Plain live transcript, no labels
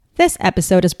This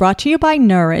episode is brought to you by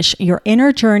Nourish, your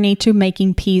inner journey to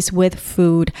making peace with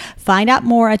food. Find out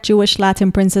more at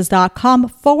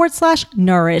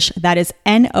jewishlatinprincess.com/nourish. That is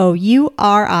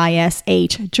NOURISH,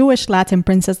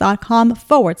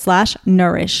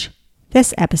 jewishlatinprincess.com/nourish.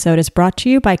 This episode is brought to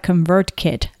you by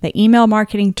ConvertKit, the email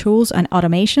marketing tools and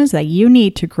automations that you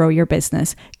need to grow your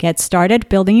business. Get started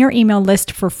building your email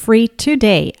list for free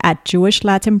today at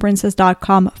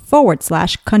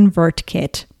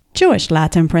jewishlatinprincess.com/ConvertKit. Jewish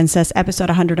Latin Princess, episode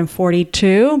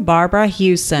 142, Barbara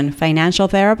Hewson, financial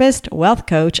therapist, wealth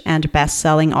coach, and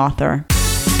best-selling author.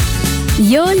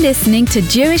 You're listening to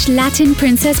Jewish Latin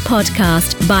Princess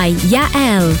podcast by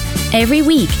Yael. Every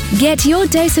week, get your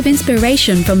dose of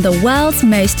inspiration from the world's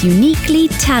most uniquely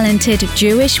talented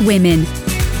Jewish women.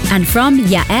 And from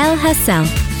Yael herself,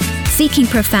 seeking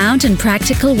profound and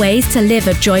practical ways to live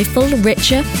a joyful,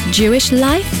 richer Jewish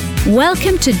life?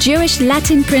 Welcome to Jewish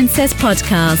Latin Princess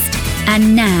podcast.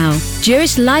 And now,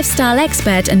 Jewish lifestyle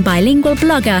expert and bilingual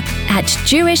blogger at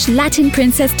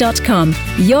jewishlatinprincess.com,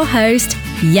 your host,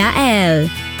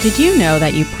 Yael. Did you know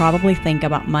that you probably think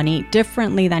about money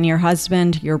differently than your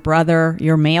husband, your brother,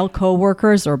 your male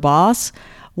coworkers, or boss?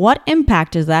 What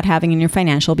impact is that having in your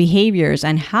financial behaviors,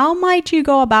 and how might you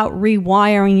go about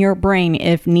rewiring your brain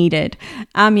if needed?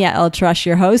 I'm Yael Trush,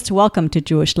 your host. Welcome to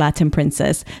Jewish Latin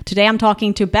Princess. Today I'm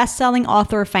talking to best-selling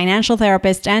author, financial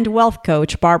therapist, and wealth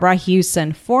coach Barbara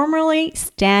Hewson, formerly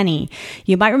Stanny.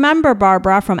 You might remember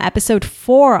Barbara from episode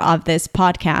 4 of this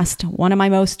podcast, one of my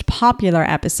most popular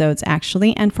episodes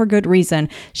actually, and for good reason.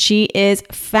 She is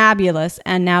fabulous,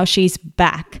 and now she's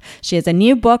back. She has a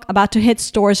new book about to hit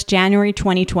stores January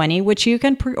 2020, which you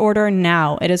can pre-order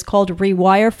now. It is called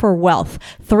Rewire for Wealth: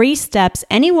 3 Steps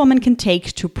Any Woman Can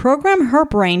Take to Program Her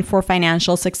Brain for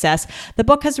Financial Success. The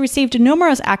book has received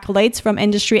numerous accolades from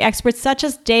industry experts such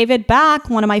as David Back,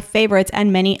 one of my favorites,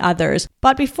 and many others.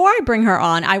 But before I bring her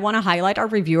on, I want to highlight our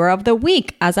reviewer of the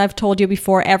week. As I've told you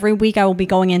before, every week I will be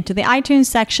going into the iTunes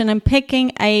section and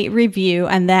picking a review,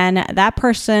 and then that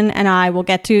person and I will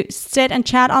get to sit and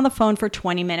chat on the phone for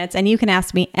 20 minutes, and you can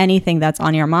ask me anything that's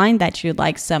on your mind that you'd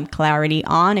like some clarity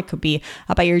on. It could be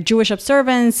about your Jewish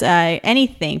observance,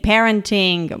 anything,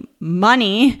 parenting,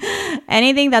 money,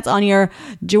 anything that's on your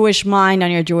Jewish mind,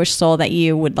 on your Jewish soul that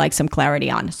you would like some clarity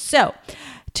on. So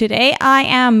today I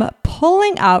am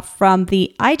pulling out from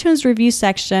the iTunes review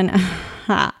section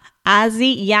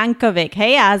Azzy Yankovic.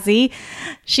 Hey, Azzy.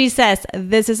 She says,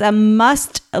 this is a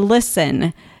must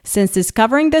listen. Since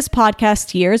discovering this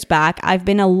podcast years back, I've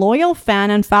been a loyal fan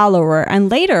and follower, and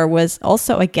later was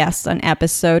also a guest on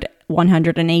episode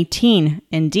 118.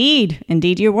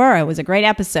 Indeed you were. It was a great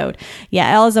episode.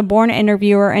 Yael is a born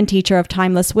interviewer and teacher of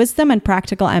timeless wisdom and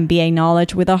practical MBA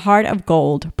knowledge with a heart of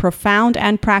gold. Profound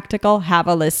and practical. Have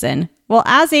a listen. Well,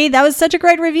 Azzy, that was such a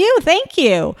great review. Thank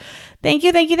you. Thank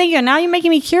you. Now you're making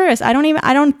me curious. I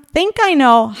don't think I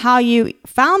know how you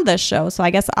found this show, so I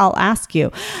guess I'll ask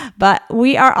you. But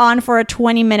we are on for a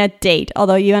 20-minute date,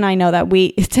 although you and I know that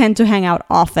we tend to hang out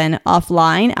often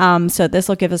offline. So this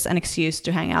will give us an excuse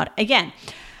to hang out again.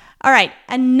 All right,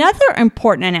 another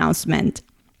important announcement.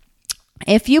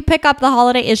 If you pick up the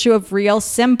holiday issue of Real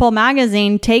Simple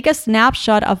magazine, take a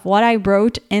snapshot of what I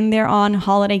wrote in there on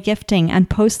holiday gifting and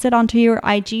post it onto your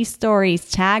IG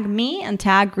stories. Tag me and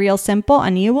tag Real Simple,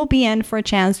 and you will be in for a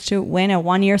chance to win a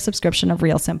 1-year subscription of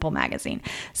Real Simple magazine.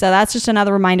 So that's just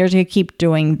another reminder to keep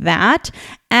doing that.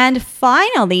 And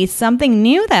finally, something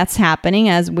new that's happening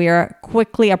as we're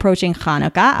quickly approaching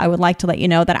Hanukkah. I would like to let you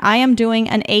know that I am doing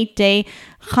an 8-day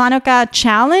Hanukkah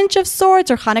challenge of sorts,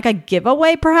 or Hanukkah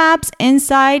giveaway perhaps,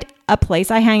 inside a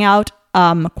place I hang out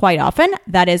quite often.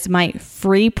 That is my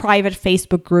free private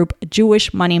Facebook group,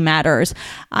 Jewish Money Matters.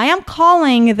 I am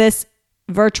calling this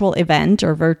virtual event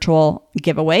or virtual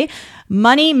giveaway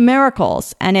Money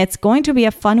Miracles, and it's going to be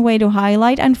a fun way to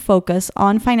highlight and focus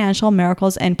on financial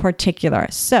miracles in particular.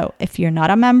 So if you're not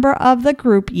a member of the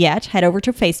group yet, head over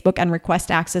to Facebook and request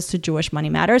access to Jewish Money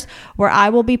Matters, where I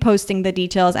will be posting the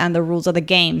details and the rules of the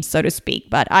game, so to speak.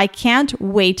 But I can't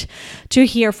wait to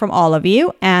hear from all of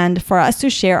you and for us to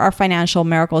share our financial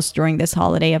miracles during this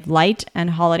holiday of light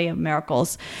and holiday of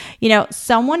miracles. You know,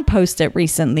 someone posted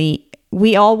recently,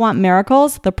 we all want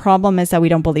miracles. The problem is that we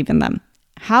don't believe in them.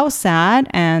 How sad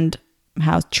and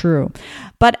how true.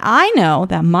 But I know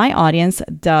that my audience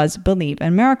does believe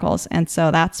in miracles. And so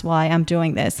that's why I'm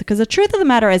doing this. Because the truth of the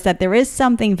matter is that there is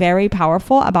something very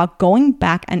powerful about going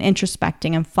back and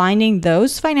introspecting and finding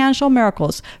those financial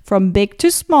miracles from big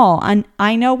to small. And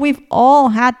I know we've all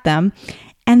had them.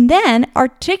 And then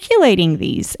articulating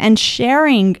these and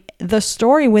sharing the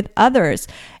story with others.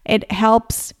 It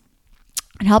helps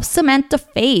It helps cement the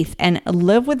faith and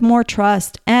live with more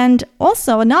trust. And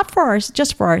also, not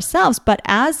just for ourselves, but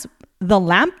as the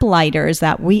lamplighters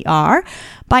that we are,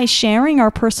 by sharing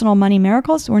our personal money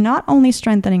miracles, we're not only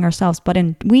strengthening ourselves, but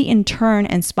we in turn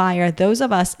inspire those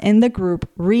of us in the group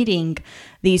reading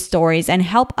these stories and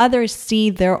help others see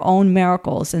their own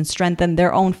miracles and strengthen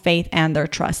their own faith and their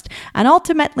trust. And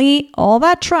ultimately, all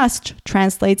that trust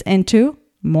translates into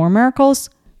more miracles,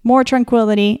 more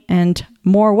tranquility, and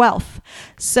more wealth.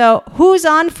 So who's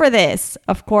on for this?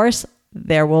 Of course,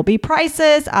 there will be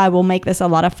prizes. I will make this a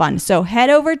lot of fun. So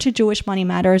head over to Jewish Money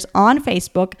Matters on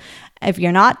Facebook if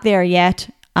you're not there yet,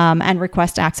 and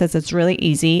request access. It's really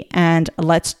easy. And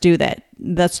let's do that.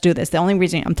 Let's do this. The only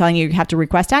reason I'm telling you have to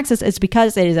request access is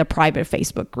because it is a private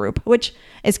Facebook group, which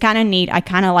is kind of neat. I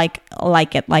kind of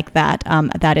like it like that.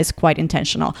 That is quite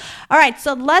intentional. All right.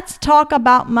 So let's talk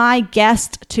about my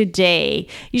guest today.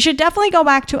 You should definitely go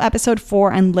back to episode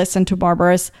 4 and listen to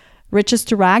Barbara's Riches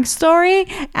to Rags story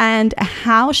and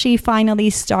how she finally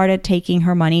started taking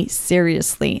her money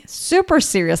seriously, super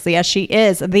seriously, as she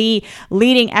is the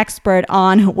leading expert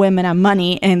on women and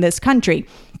money in this country.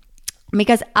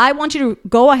 Because I want you to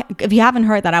go, if you haven't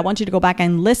heard that, I want you to go back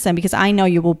and listen, because I know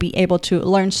you will be able to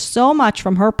learn so much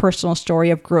from her personal story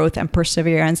of growth and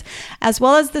perseverance, as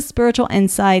well as the spiritual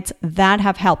insights that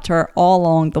have helped her all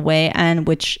along the way and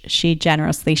which she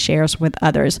generously shares with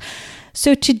others.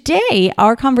 So today,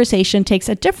 our conversation takes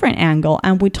a different angle,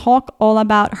 and we talk all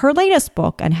about her latest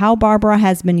book and how Barbara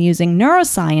has been using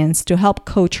neuroscience to help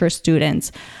coach her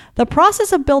students. The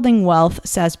process of building wealth,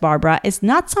 says Barbara, is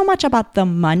not so much about the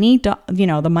money,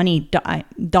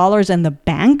 dollars in the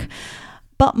bank,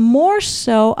 but more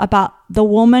so about the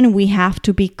woman we have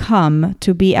to become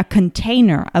to be a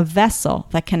container, a vessel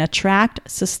that can attract,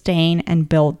 sustain, and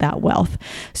build that wealth.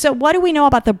 So what do we know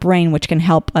about the brain which can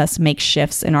help us make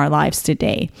shifts in our lives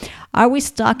today? Are we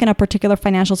stuck in a particular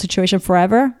financial situation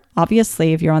forever?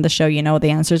 Obviously, if you're on the show, you know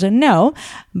the answers are no,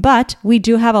 but we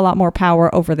do have a lot more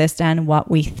power over this than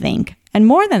what we think. And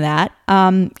more than that,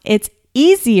 it's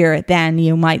easier than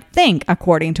you might think,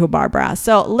 according to Barbara.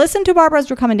 So listen to Barbara's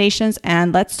recommendations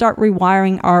and let's start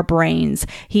rewiring our brains.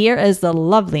 Here is the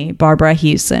lovely Barbara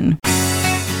Hewson.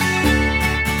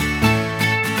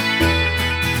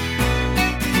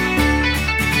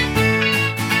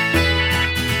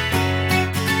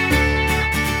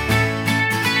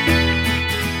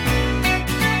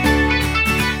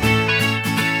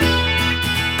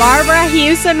 Barbara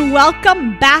Hewson,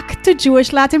 welcome back to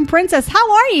Jewish Latin Princess.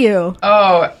 How are you?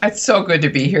 Oh, it's so good to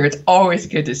be here. It's always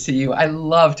good to see you. I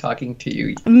love talking to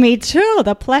you. Me too.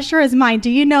 The pleasure is mine.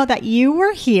 Do you know that you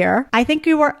were here? I think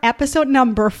you were episode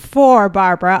number 4,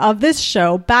 Barbara, of this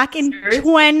show back in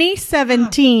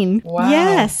 2017. Wow.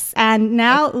 Yes. And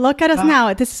now look at us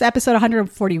now. This is episode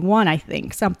 141, I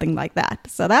think, something like that.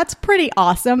 So that's pretty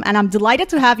awesome. And I'm delighted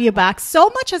to have you back. So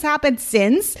much has happened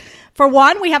since. For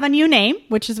one, we have a new name,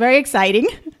 which is very exciting.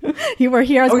 You were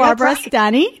here as Barbara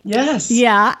Stani. Yes.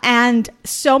 Yeah. And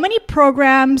so many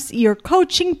programs, your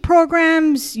coaching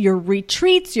programs, your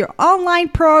retreats, your online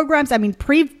programs. I mean,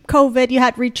 pre-COVID, you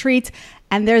had retreats.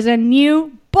 And there's a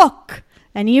new book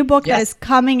that is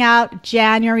coming out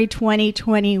January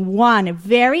 2021.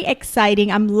 Very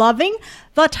exciting. I'm loving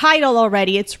the title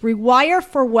already. It's Rewire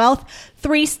for Wealth,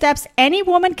 3 steps any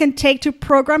woman can take to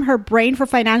program her brain for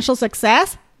financial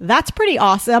success. That's pretty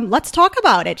awesome. Let's talk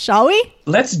about it, shall we?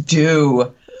 Let's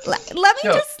do. Let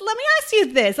me ask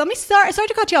you this. Let me sorry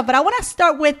to cut you off, but I want to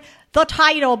start with the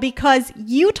title because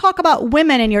you talk about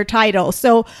women in your title.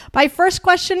 So my first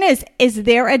question is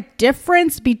there a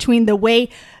difference between the way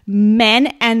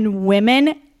men and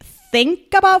women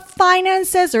think about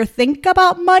finances or think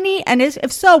about money? And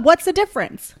if so, what's the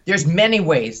difference? There's many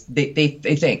ways they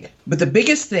think. But the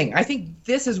biggest thing, I think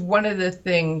this is one of the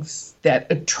things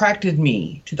that attracted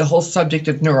me to the whole subject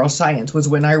of neuroscience, was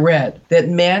when I read that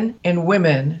men and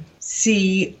women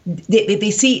see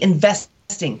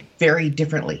investing very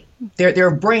differently.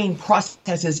 Their brain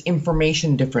processes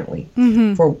information differently.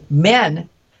 Mm-hmm. For men,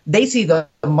 they see the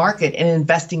market and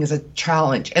investing as a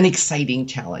challenge, an exciting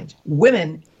challenge.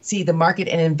 Women see the market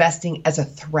and investing as a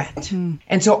threat. Mm.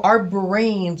 And so our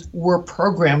brains were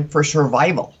programmed for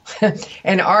survival.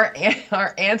 And our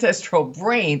ancestral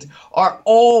brains are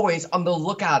always on the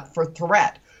lookout for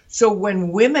threat. So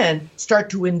when women start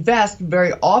to invest,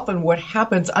 very often what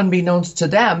happens unbeknownst to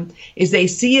them is they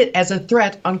see it as a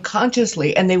threat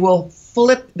unconsciously, and they will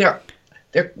flip their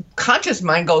conscious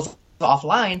mind goes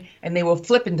offline, and they will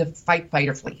flip into fight,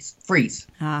 or freeze.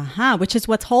 Which is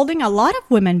what's holding a lot of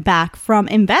women back from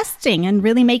investing and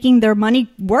really making their money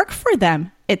work for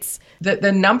them. It's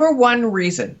the number one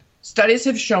reason Studies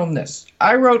have shown this.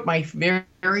 I wrote my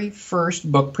very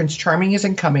first book, Prince Charming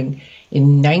Isn't Coming,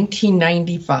 in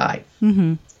 1995.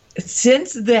 Mm-hmm.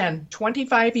 Since then,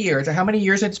 25 years, or how many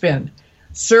years it's been,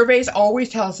 surveys always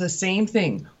tell us the same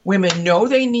thing. Women know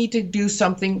they need to do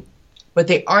something, but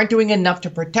they aren't doing enough to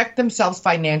protect themselves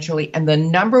financially. And the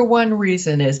number one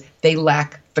reason is they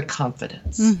lack the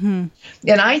confidence. Mm-hmm.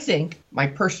 And I think, my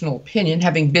personal opinion,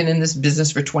 having been in this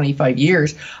business for 25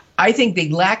 years, I think they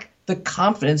lack the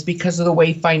confidence because of the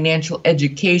way financial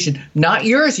education, not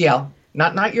yours, Yael,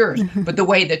 not yours, but the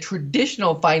way the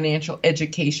traditional financial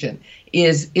education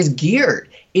is geared.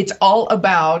 It's all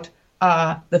about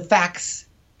the facts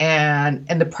and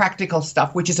the practical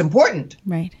stuff, which is important.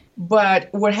 Right.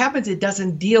 But what happens, it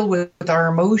doesn't deal with our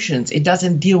emotions. It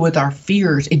doesn't deal with our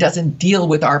fears. It doesn't deal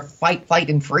with our fight, flight,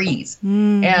 and freeze.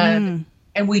 Mm-hmm.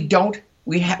 And we don't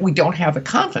have the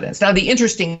confidence. Now, the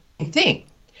interesting thing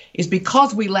is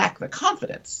because we lack the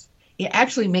confidence, it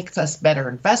actually makes us better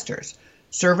investors.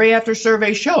 Survey after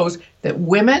survey shows that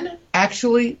women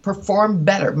actually perform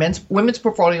better. Women's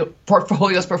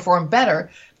portfolios perform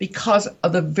better because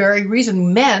of the very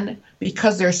reason. Men,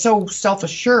 because they're so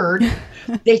self-assured,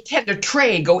 they tend to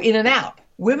trade, go in and out.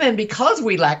 Women, because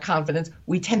we lack confidence,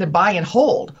 we tend to buy and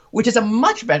hold, which is a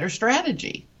much better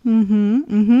strategy. Mm-hmm.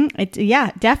 Mm-hmm.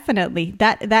 Yeah, definitely.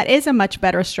 That is a much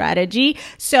better strategy.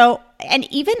 So,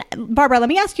 and even, Barbara, let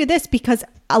me ask you this, because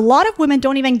a lot of women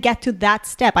don't even get to that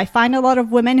step. I find a lot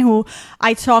of women who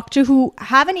I talk to who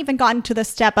haven't even gotten to the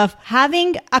step of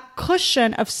having a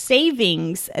cushion of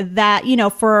savings that,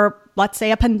 for, let's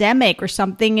say, a pandemic or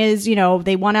something is,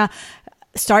 they want to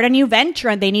start a new venture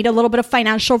and they need a little bit of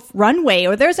financial runway,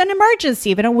 or there's an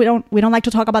emergency. We don't like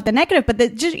to talk about the negative, but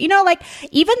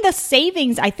even the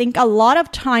savings, I think a lot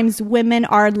of times women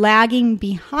are lagging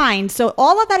behind. So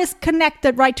all of that is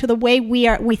connected right to the way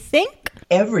we think.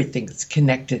 Everything's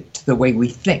connected to the way we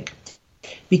think,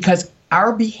 because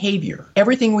our behavior,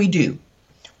 everything we do,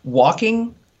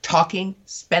 walking, talking,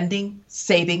 spending,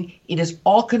 saving, it is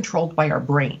all controlled by our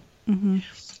brain. Mm-hmm.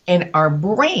 And our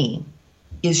brain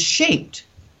is shaped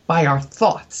by our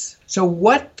thoughts. So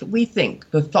what we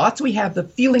think, the thoughts we have, the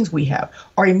feelings we have,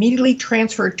 are immediately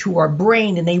transferred to our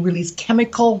brain, and they release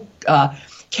chemical,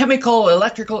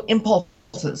 electrical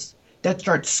impulses that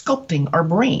start sculpting our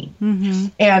brain. Mm-hmm.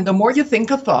 And the more you think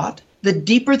a thought, the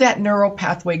deeper that neural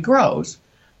pathway grows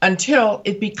until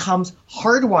it becomes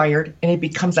hardwired and it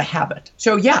becomes a habit.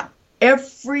 So yeah,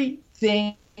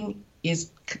 everything it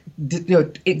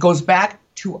goes back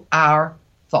to our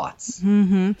thoughts.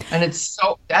 Mm-hmm. And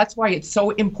that's why it's so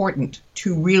important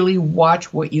to really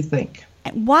watch what you think.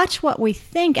 Watch what we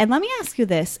think. And let me ask you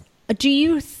this. Do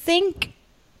you think,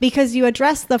 because you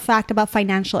addressed the fact about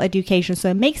financial education, so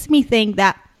it makes me think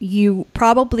that you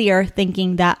probably are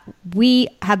thinking that we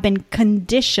have been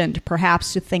conditioned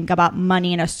perhaps to think about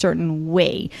money in a certain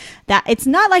way, that it's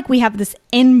not like we have this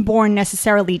inborn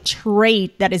necessarily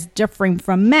trait that is differing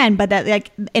from men, but that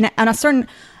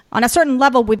on a certain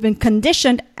level, we've been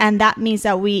conditioned, and that means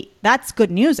that's good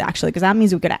news, actually, because that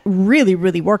means we could really,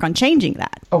 really work on changing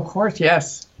that. Of course,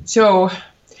 yes. So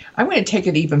I'm going to take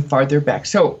it even farther back.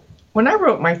 So when I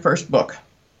wrote my first book,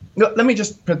 let me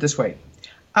just put it this way.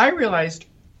 I realized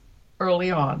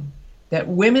early on that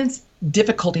women's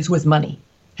difficulties with money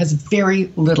has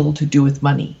very little to do with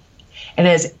money, and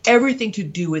has everything to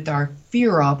do with our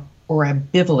fear of or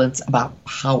ambivalence about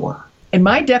power. And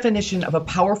my definition of a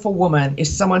powerful woman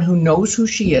is someone who knows who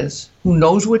she is, who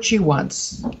knows what she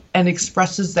wants, and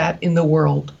expresses that in the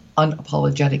world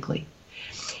unapologetically.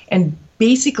 And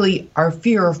basically, our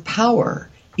fear of power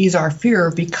is our fear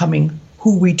of becoming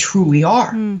who we truly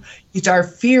are. It's our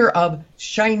fear of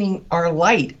shining our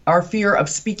light, our fear of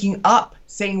speaking up,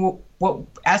 saying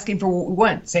asking for what we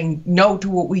want, saying no to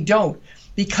what we don't,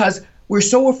 because we're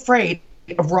so afraid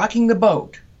of rocking the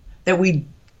boat that we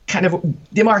kind of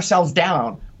dim ourselves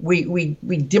down. We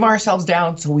dim ourselves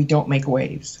down so we don't make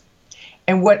waves.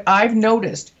 And what I've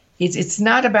noticed is it's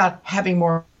not about having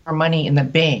more money in the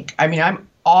bank. I mean, I'm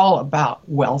all about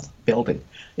wealth building.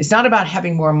 It's not about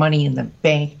having more money in the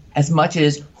bank as much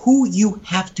as who you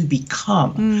have to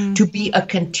become to be a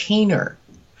container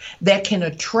that can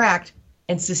attract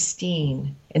and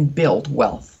sustain and build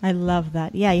wealth. I love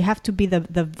that. Yeah, you have to be the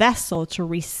vessel to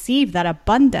receive that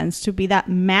abundance, to be that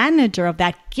manager of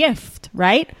that gift,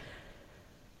 right?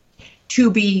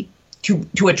 To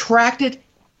attract it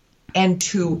and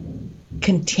to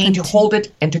contain, to hold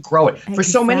it and to grow it. For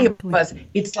so many of us,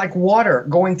 it's like water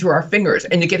going through our fingers.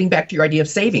 And you're getting back to your idea of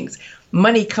savings.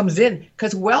 Money comes in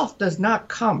because wealth does not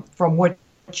come from what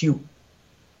you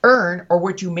earn or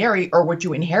what you marry or what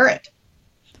you inherit.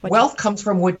 Wealth comes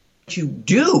from what you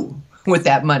do. with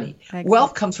that money. Exactly.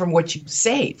 Wealth comes from what you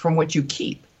save, from what you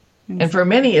keep. And for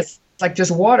many, it's like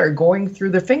just water going through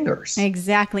the fingers.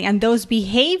 Exactly. And those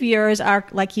behaviors are,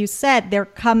 like you said, they're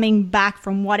coming back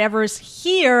from whatever's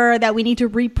here that we need to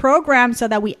reprogram so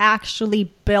that we actually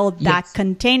build that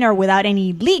container without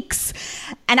any leaks.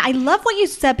 And I love what you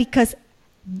said, because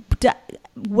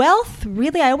wealth,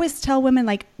 really, I always tell women,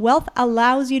 like, wealth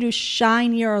allows you to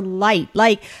shine your light.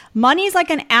 Like, money is like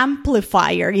an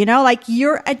amplifier, you know, like,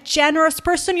 you're a generous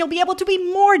person, you'll be able to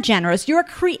be more generous. You're a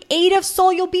creative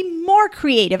soul, you'll be more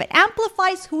creative. It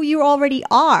amplifies who you already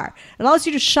are. It allows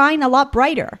you to shine a lot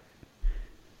brighter.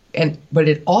 But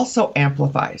it also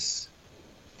amplifies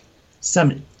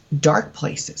some dark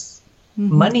places.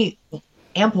 Mm-hmm. Money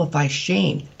amplifies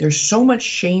shame. There's so much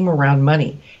shame around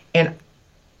money. And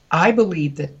I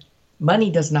believe that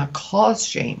money does not cause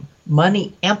shame.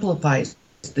 Money amplifies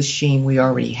the shame we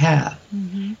already have.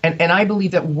 Mm-hmm. And I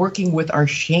believe that working with our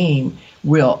shame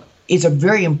is a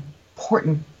very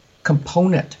important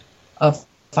component of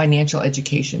financial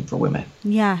education for women.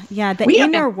 Yeah, the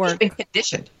inner work. We have been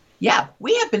conditioned. Yeah,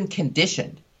 we have been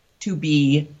conditioned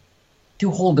to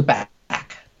hold back.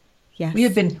 Yes.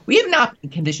 We have not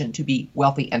been conditioned to be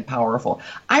wealthy and powerful.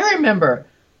 I remember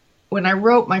when I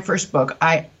wrote my first book,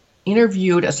 I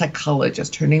interviewed a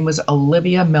psychologist. Her name was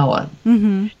Olivia Mellon.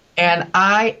 Mm-hmm. And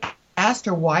I asked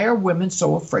her, why are women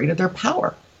so afraid of their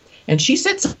power? And she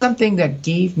said something that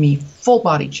gave me full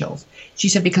body chills. She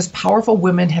said, because powerful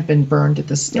women have been burned at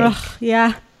the stake. Oh,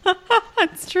 yeah,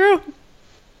 that's true.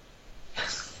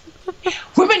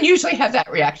 Women usually have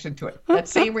that reaction to it. That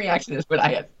same reaction is what I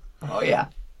had. Oh, yeah.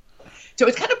 So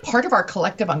it's kind of part of our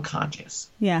collective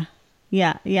unconscious. Yeah.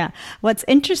 What's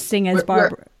interesting is,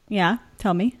 Barbara,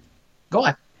 tell me. Go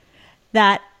on.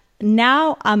 That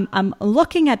now I'm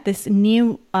looking at this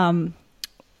new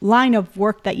line of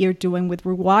work that you're doing with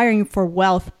Rewiring for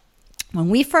Wealth. When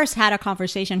we first had a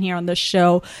conversation here on the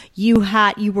show, you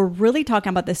were really talking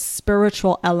about the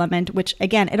spiritual element, which,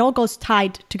 again, it all goes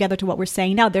tied together to what we're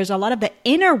saying now. There's a lot of the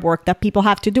inner work that people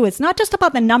have to do. It's not just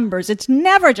about the numbers. It's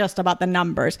never just about the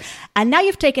numbers. And now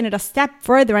you've taken it a step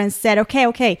further and said,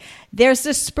 okay, there's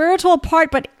the spiritual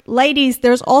part, but ladies,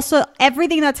 there's also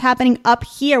everything that's happening up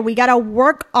here. We got to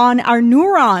work on our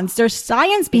neurons. There's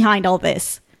science behind all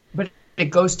this. But it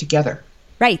goes together.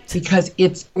 Right. Because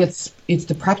it's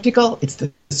the practical, it's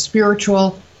the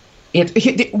spiritual.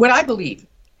 What I believe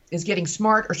is getting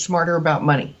smarter about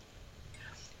money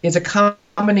is a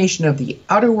combination of the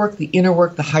outer work, the inner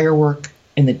work, the higher work,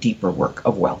 and the deeper work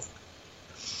of wealth.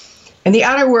 And the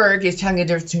outer work is telling you the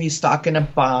difference between stock and a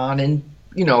bond, and,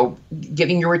 you know,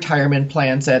 getting your retirement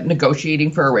plan set,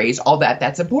 negotiating for a raise, all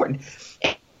that's important.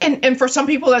 And for some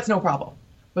people, that's no problem.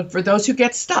 But for those who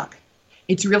get stuck,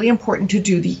 it's really important to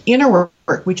do the inner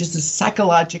work, which is the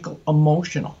psychological,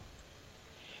 emotional,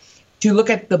 to look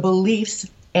at the beliefs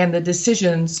and the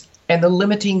decisions and the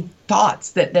limiting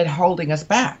thoughts that are holding us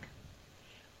back.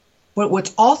 But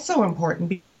what's also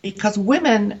important, because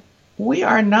women, we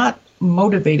are not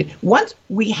motivated. Once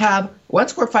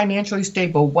we're financially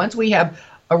stable, once we have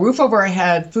a roof over our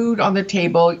head, food on the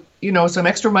table, you know, some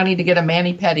extra money to get a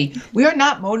mani-pedi, we are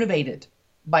not motivated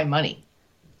by money.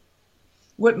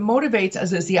 What motivates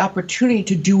us is the opportunity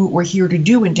to do what we're here to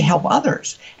do and to help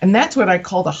others. And that's what I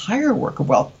call the higher work of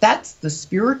wealth. That's the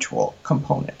spiritual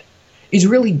component, is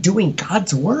really doing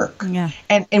God's work. Yeah.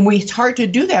 And it's hard to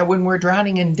do that when we're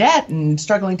drowning in debt and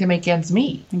struggling to make ends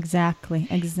meet. Exactly.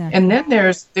 And then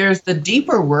there's the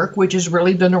deeper work, which is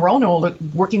really the neuronal,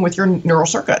 working with your neural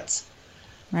circuits.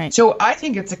 Right. So I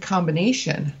think it's a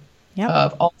combination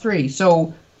of all three.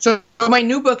 So my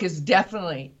new book is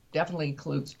definitely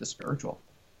includes the spiritual.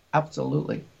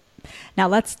 Absolutely. Now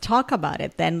let's talk about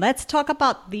it then. Let's talk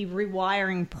about the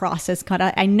rewiring process.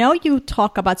 I know you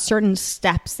talk about certain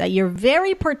steps that you're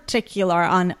very particular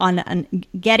on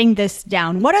getting this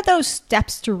down. What are those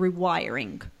steps to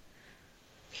rewiring?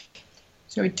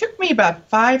 So it took me about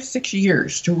 5-6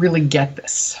 years to really get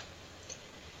this.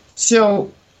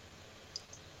 So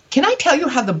can I tell you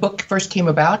how the book first came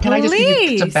about? Can I just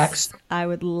give you some backstory? I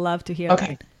would love to hear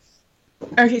that.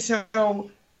 Okay, so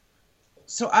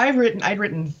I'd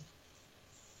written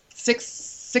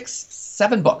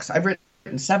seven books. I've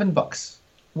written 7 books.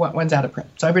 One's out of print.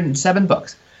 So I've written 7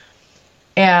 books.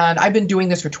 And I've been doing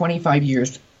this for 25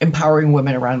 years, empowering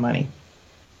women around money.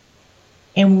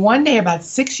 And one day, about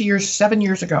 7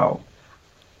 years ago,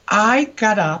 I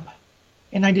got up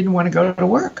and I didn't want to go to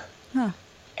work. Huh.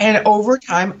 And over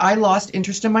time, I lost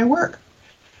interest in my work.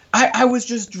 I was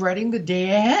just dreading the day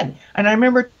ahead. And I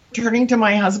remember turning to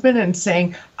my husband and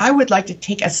saying, I would like to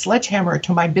take a sledgehammer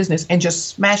to my business and just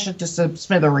smash it to some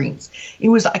smithereens. It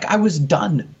was like I was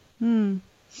done And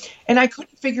I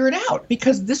couldn't figure it out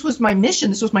because this was my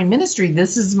mission. This was my ministry.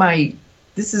 This is my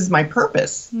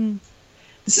purpose.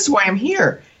 This is why I'm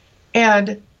here.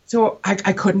 And so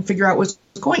I couldn't figure out what was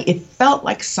going. It felt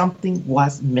like something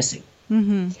was missing.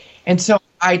 And so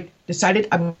I decided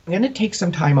I'm going to take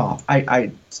some time off.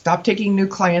 I stopped taking new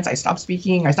clients. I stopped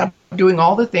speaking. I stopped doing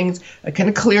all the things. I kind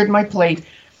of cleared my plate.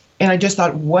 And I just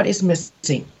thought, what is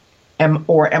missing? Am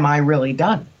I really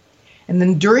done? And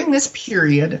then during this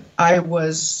period, I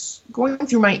was going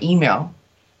through my email,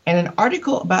 and an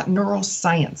article about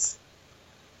neuroscience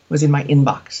was in my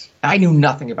inbox. I knew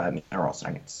nothing about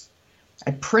neuroscience.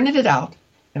 I printed it out,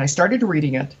 and I started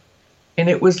reading it, and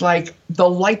it was like the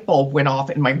light bulb went off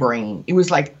in my brain. It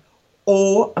was like,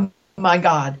 oh my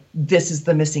God, this is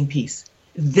the missing piece.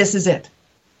 This is it.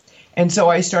 And so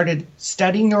I started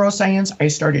studying neuroscience. I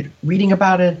started reading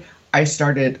about it. I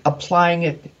started applying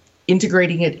it,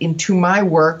 integrating it into my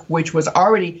work, which was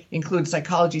already include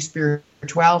psychology,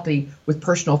 spirituality with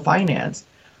personal finance.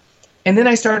 And then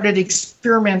I started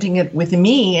experimenting it with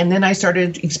me. And then I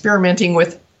started experimenting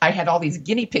with, I had all these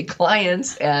guinea pig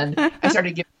clients, and I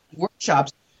started giving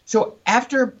workshops. So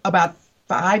after about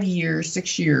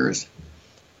 6 years,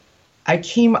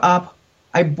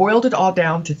 I boiled it all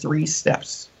down to 3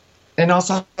 steps. And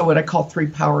also what I call 3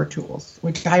 power tools,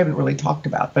 which I haven't really talked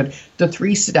about, but the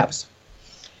 3 steps.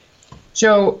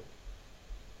 So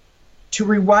to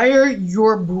rewire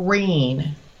your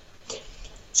brain,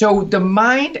 so the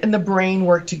mind and the brain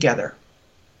work together.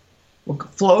 What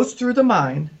flows through the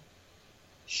mind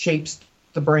shapes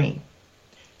the brain.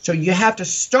 So you have to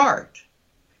start,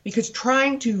 because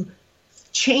trying to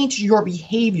change your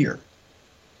behavior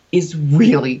is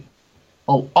really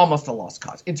almost a lost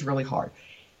cause. It's really hard.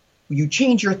 You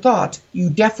change your thoughts, you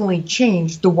definitely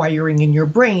change the wiring in your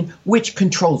brain, which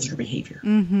controls your behavior.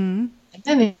 And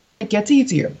then it gets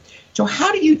easier. So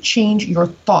how do you change your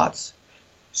thoughts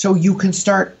so you can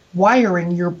start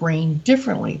wiring your brain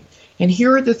differently? And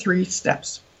here are the 3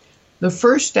 steps. The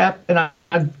first step, and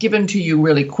I've given to you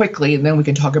really quickly, and then we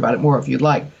can talk about it more if you'd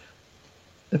like.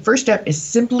 The first step is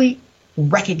simply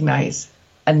recognize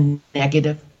a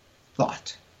negative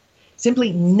thought.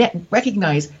 Simply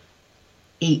recognize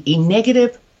a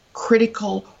negative,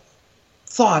 critical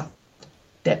thought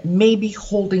that may be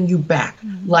holding you back,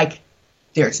 like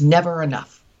there's never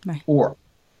enough, or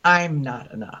I'm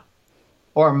not enough,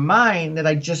 or mine that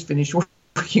I just finished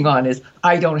working on is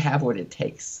I don't have what it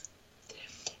takes.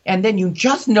 And then you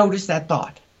just notice that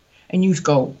thought, and you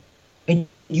go, and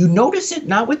you notice it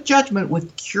not with judgment,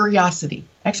 with curiosity.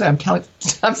 Actually,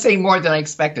 I'm saying more than I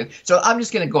expected, so I'm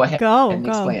just going to go ahead and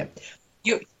explain it.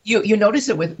 You notice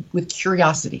it with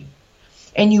curiosity,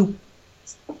 and you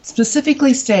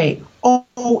specifically say,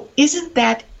 oh, isn't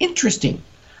that interesting?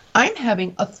 I'm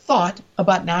having a thought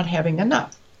about not having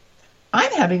enough.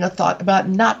 I'm having a thought about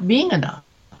not being enough.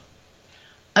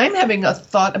 I'm having a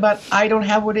thought about I don't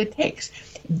have what it takes.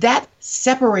 That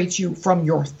separates you from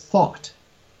your thought.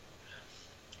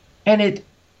 And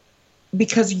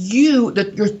because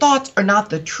your thoughts are not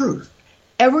the truth.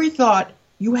 Every thought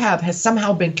you have has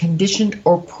somehow been conditioned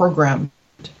or programmed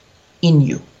in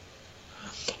you.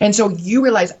 And so you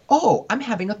realize, oh, I'm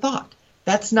having a thought.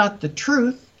 That's not the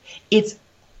truth. It's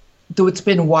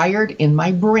been wired in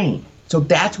my brain. So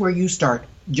that's where you start,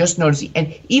 just noticing.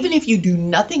 And even if you do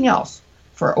nothing else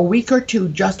for a week or 2,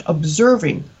 just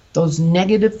observing those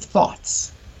negative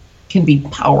thoughts can be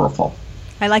powerful.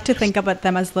 I like to think about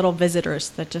them as little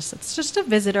visitors. It's just a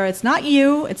visitor. It's not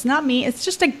you. It's not me. It's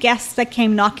just a guest that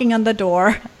came knocking on the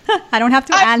door. I don't have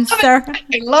to answer.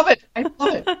 I love it.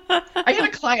 I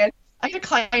had a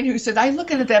client who said, I look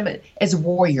at them as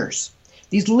warriors.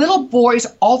 These little boys,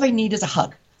 all they need is a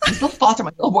hug. These little thoughts are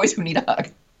my little boys who need a hug.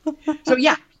 So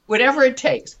yeah, whatever it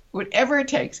takes.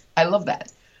 I love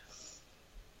that.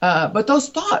 But those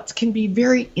thoughts can be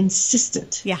very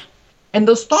insistent. Yeah. And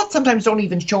those thoughts sometimes don't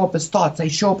even show up as thoughts. They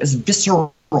show up as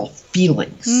visceral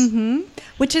feelings.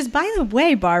 Which is, by the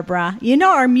way, Barbara,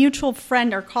 our mutual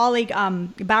friend or colleague,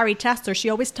 Barry Tester, she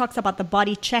always talks about the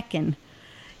body check-in.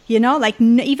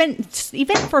 Even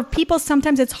for people,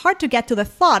 sometimes it's hard to get to the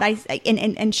thought.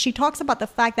 And she talks about the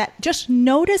fact that just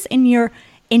notice in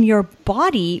your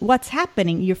body what's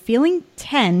happening. You're feeling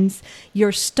tense.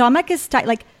 Your stomach is tight.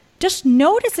 Like, just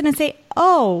notice it and say,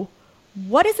 oh,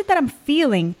 what is it that I'm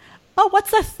feeling? Oh,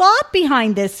 what's the thought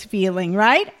behind this feeling,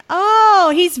 right?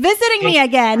 Oh, he's visiting me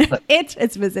again.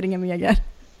 It's visiting me again.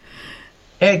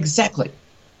 Exactly.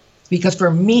 Because for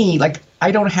me,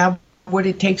 I don't have what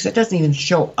it takes. It doesn't even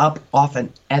show up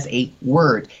often as a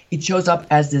word. It shows up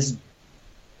as this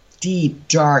deep,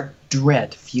 dark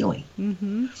dread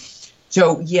feeling.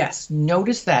 So yes,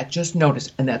 notice that. Just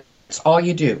notice. And all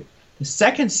you do. The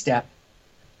second step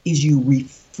is you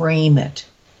reframe it.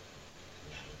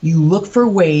 You look for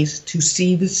ways to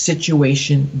see the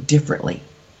situation differently.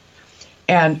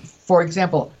 And for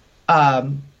example,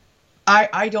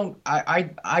 I don't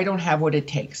have what it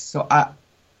takes. So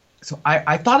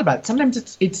I thought about it.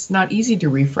 Sometimes it's not easy to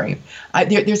reframe.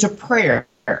 There's a prayer.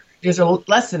 There's a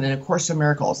lesson in A Course in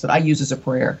Miracles that I use as a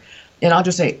prayer. And I'll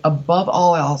just say, above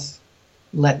all else,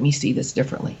 let me see this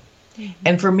differently. Mm-hmm.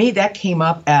 And for me, that came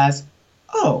up as,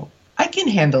 oh, I can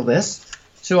handle this.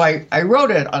 So I wrote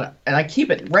it on, and I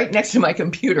keep it right next to my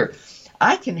computer.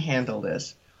 I can handle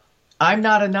this. I'm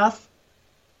not enough.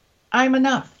 I'm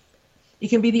enough. It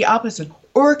can be the opposite,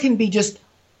 or it can be just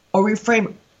a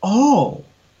reframe. Oh,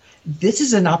 this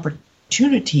is an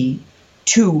opportunity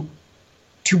to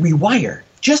rewire.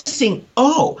 Just saying,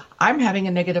 oh, I'm having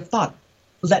a negative thought.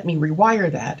 Let me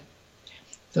rewire that.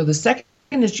 So the second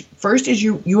is, first is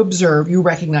you observe, you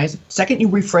recognize. Second, you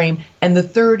reframe. And the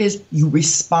third is you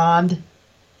respond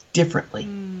differently.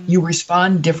 You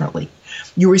respond differently.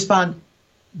 You respond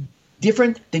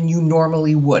different than you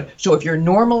normally would. So if you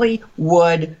normally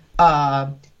would,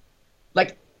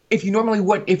 if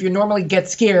you normally get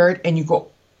scared and you go,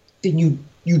 then you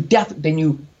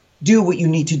do what you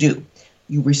need to do.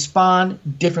 You respond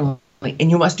differently,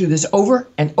 and you must do this over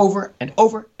and over and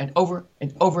over and over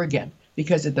and over again.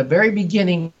 Because at the very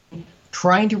beginning,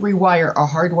 trying to rewire a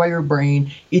hardwired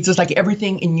brain, it's just like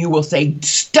everything in you will say,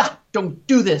 stop, don't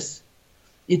do this.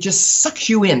 It just sucks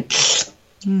you in.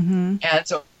 Mm-hmm. And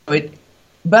so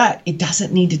but it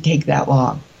doesn't need to take that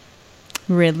long.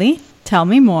 Really? Tell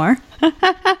me more.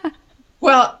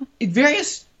 Well,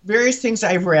 various things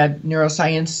I've read,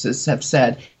 neuroscientists have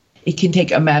said, it can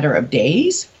take a matter of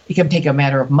days. It can take a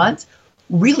matter of months.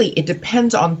 Really, it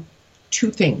depends on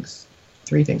three things.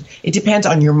 It depends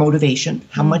on your motivation,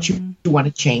 how much you want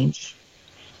to change.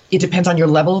 It depends on your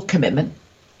level of commitment,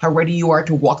 how ready you are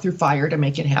to walk through fire to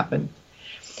make it happen.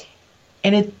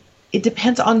 And it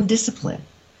depends on discipline,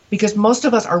 because most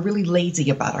of us are really lazy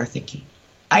about our thinking.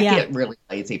 I get really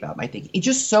lazy about my thinking. It's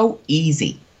just so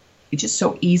easy. It's just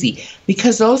so easy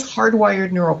because those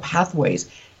hardwired neural pathways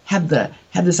have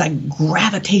this like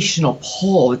gravitational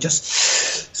pull that just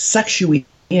sucks you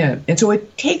in. And so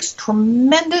it takes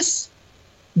tremendous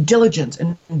diligence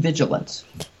and vigilance.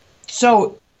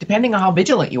 So depending on how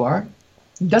vigilant you are,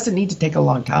 it doesn't need to take a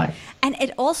long time. And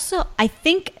it also, I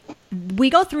think we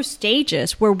go through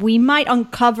stages where we might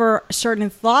uncover certain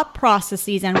thought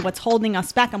processes and what's holding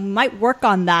us back, and we might work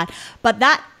on that. But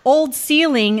that old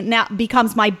ceiling now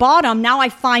becomes my bottom. Now I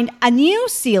find a new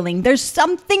ceiling. There's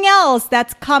something else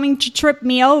that's coming to trip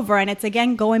me over. And it's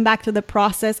again going back to the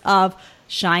process of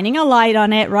shining a light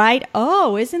on it, right?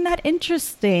 Oh, isn't that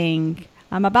interesting?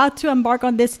 I'm about to embark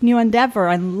on this new endeavor,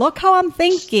 and look how I'm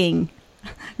thinking,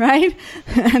 right?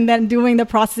 And then doing the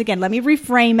process again. Let me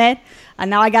reframe it. And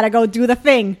now I got to go do the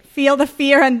thing. Feel the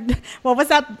fear. And what was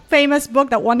that famous book,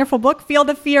 that wonderful book? Feel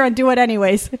the fear and do it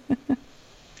anyways.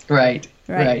 Right.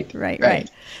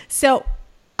 So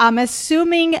I'm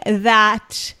assuming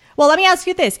that, well, let me ask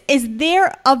you this. Is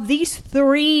there, of these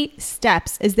three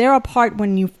steps, is there a part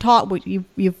when you've taught,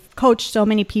 you've coached so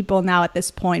many people now at this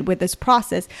point with this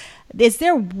process, is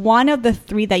there one of the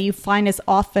three that you find is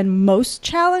often most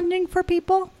challenging for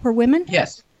people, for women?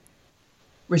 Yes.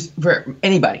 For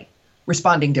anybody,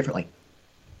 responding differently.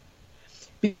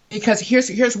 Because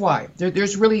here's why.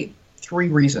 There's really three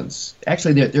reasons.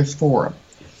 Actually, there's four.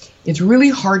 It's really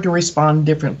hard to respond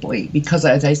differently because,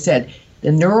 as I said,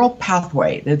 the neural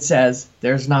pathway that says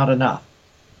there's not enough,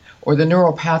 or the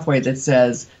neural pathway that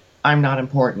says I'm not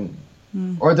important,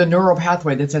 or the neural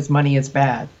pathway that says money is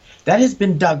bad, that has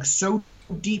been dug so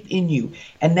deep in you,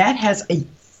 and that has a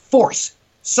force.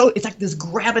 So it's like this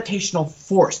gravitational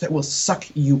force that will suck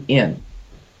you in.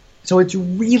 So it's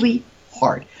really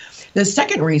hard. The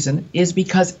second reason is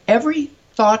because every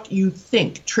thought you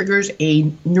think triggers a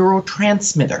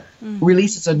neurotransmitter,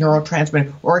 releases a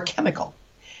neurotransmitter or a chemical.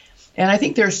 And I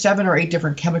think there are 7 or 8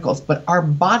 different chemicals, but our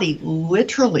body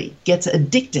literally gets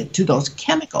addicted to those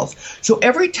chemicals. So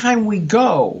every time we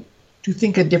go to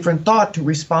think a different thought, to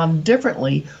respond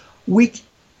differently,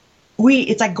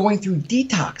 it's like going through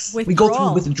detox. Withdrawal. We go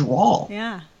through withdrawal.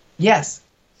 Yeah. Yes.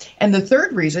 And the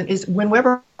third reason is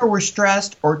whenever we're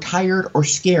stressed or tired or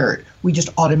scared, we just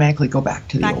automatically go back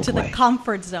to the old way. Back to the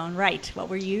comfort zone, right, what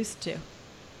we're used to.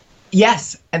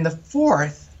 Yes. And the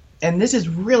fourth, and this is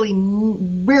really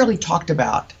rarely talked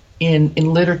about in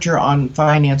literature on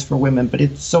finance for women, but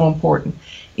it's so important,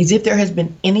 is if there has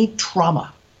been any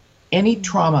trauma,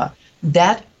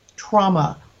 that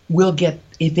trauma will get,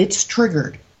 if it's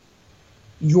triggered,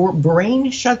 your brain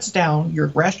shuts down, your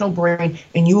rational brain,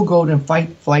 and you will go to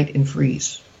fight, flight, and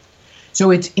freeze.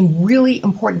 So it's really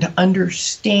important to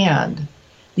understand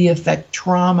the effect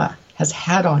trauma has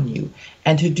had on you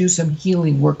and to do some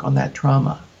healing work on that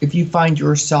trauma if you find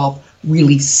yourself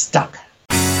really stuck.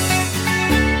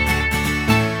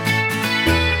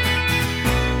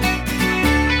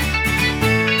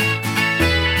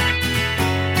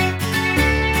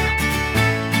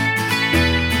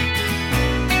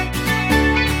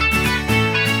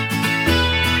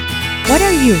 What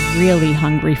are you really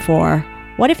hungry for?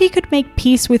 What if you could make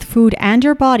peace with food and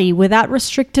your body without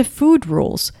restrictive food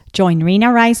rules? Join Rena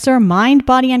Reiser, mind,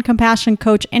 body, and compassion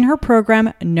coach in her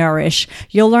program, Nourish.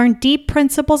 You'll learn deep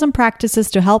principles and practices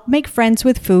to help make friends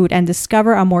with food and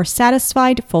discover a more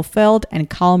satisfied, fulfilled, and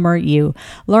calmer you.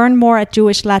 Learn more at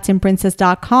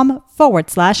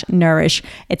jewishlatinprincess.com/nourish.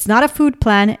 It's not a food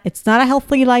plan. It's not a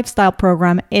healthy lifestyle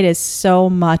program. It is so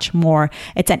much more.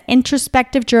 It's an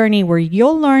introspective journey where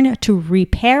you'll learn to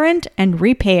reparent and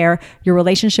repair your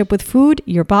relationship with food,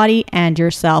 your body, and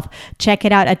yourself. Check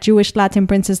it out at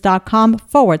jewishlatinprincess.com/nourish.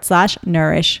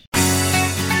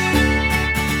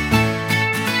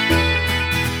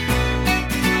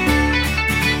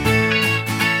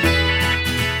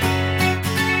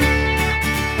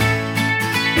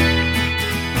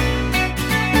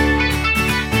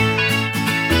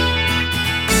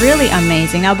 Really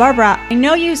amazing. Now, Barbara, I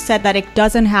know you said that it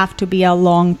doesn't have to be a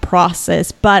long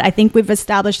process, but I think we've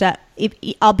established that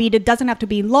albeit it doesn't have to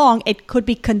be long, it could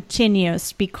be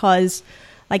continuous because,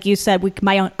 like you said, we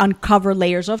might uncover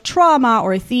layers of trauma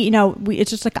or,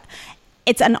 it's just like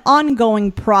it's an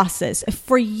ongoing process.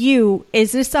 For you,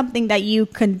 is this something that you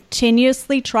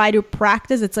continuously try to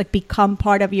practice? It's like become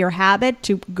part of your habit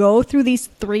to go through these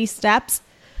 3 steps?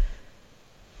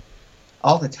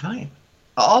 All the time.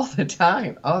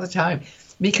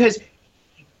 Because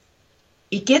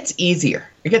it gets easier.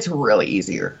 It gets really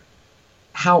easier.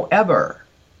 However,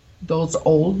 those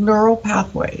old neural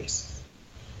pathways,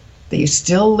 they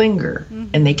still linger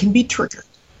and they can be triggered.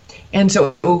 And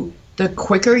so the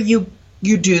quicker you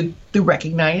do the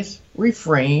recognize,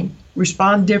 reframe,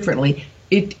 respond differently,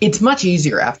 it's much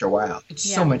easier after a while.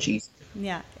 It's so much easier.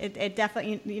 Yeah, it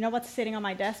definitely, you know what's sitting on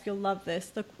my desk? You'll love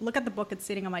this. Look at the book. It's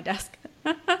sitting on my desk.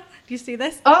 Do you see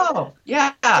this? Oh,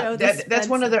 yeah. That's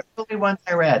one of the early ones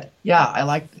I read. Yeah, I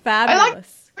like it. Fabulous. I like it.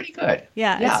 Pretty good.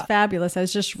 Yeah, it's fabulous. I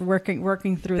was just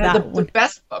working through that one. The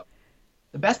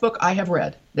best book I have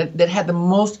read that had the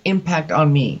most impact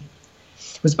on me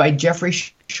was by Jeffrey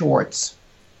Schwartz.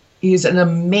 He's an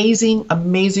amazing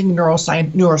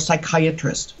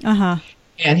neuropsychiatrist. Uh-huh.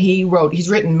 And he's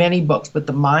written many books, but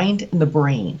The Mind and the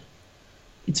Brain,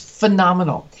 it's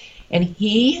phenomenal. And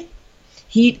he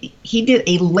did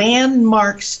a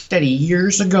landmark study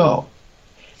years ago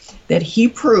that he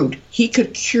proved he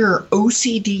could cure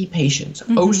OCD patients,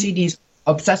 OCD's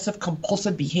obsessive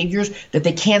compulsive behaviors that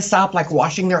they can't stop, like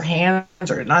washing their hands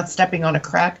or not stepping on a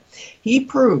crack. He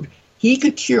proved he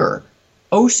could cure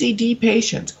OCD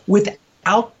patients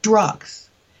without drugs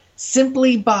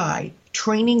simply by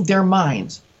training their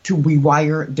minds to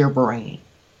rewire their brain.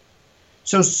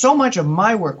 So much of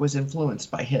my work was influenced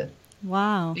by his.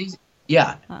 Wow.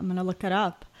 Yeah. I'm going to look it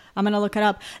up.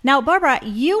 Now, Barbara,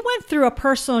 you went through a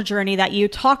personal journey that you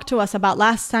talked to us about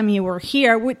last time you were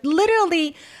here. With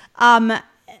literally,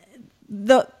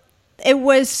 it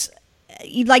was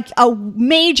like a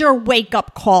major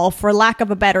wake-up call, for lack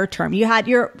of a better term. You had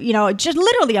just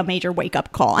literally a major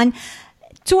wake-up call. And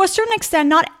to a certain extent,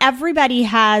 not everybody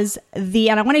has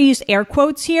and I want to use air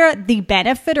quotes here, the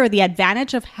benefit or the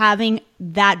advantage of having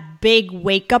that big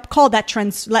wake-up call that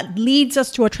leads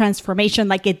us to a transformation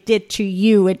like it did to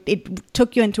you. It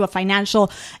took you into a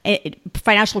financial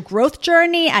growth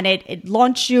journey, and it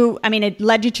launched you. I mean, it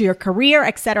led you to your career,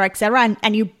 et cetera,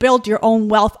 and you built your own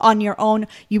wealth on your own.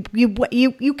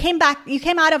 You came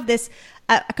out of this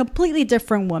a completely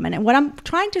different woman. And what I'm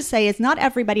trying to say is not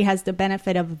everybody has the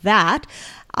benefit of that.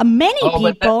 Many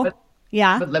people.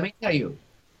 But let me tell you,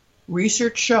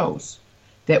 research shows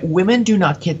that women do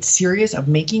not get serious of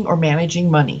making or managing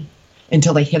money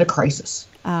until they hit a crisis,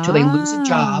 till they lose a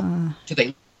job, till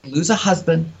they lose a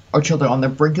husband, or till they're on the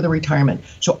brink of the retirement.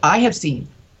 So I have seen,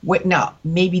 now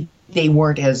maybe they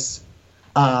weren't as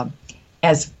fun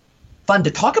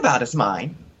to talk about as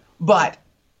mine, but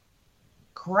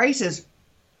crisis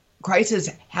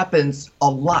happens a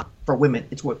lot for women.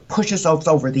 It's what pushes us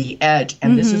over the edge.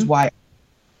 And this is why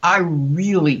I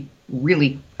really,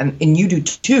 and you do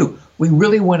too, we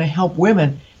really want to help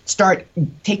women start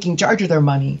taking charge of their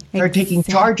money, start taking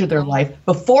charge of their life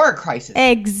before a crisis.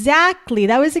 Exactly.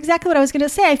 That was exactly what I was going to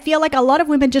say. I feel like a lot of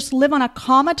women just live on a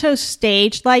comatose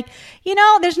stage. Like, you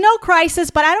know, there's no crisis,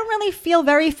 but I don't really feel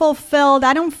very fulfilled.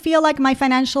 I don't feel like my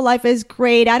financial life is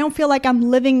great. I don't feel like I'm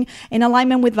living in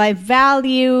alignment with my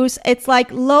values. It's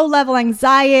like low level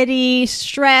anxiety,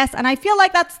 stress. And I feel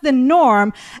like that's the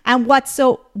norm. And what's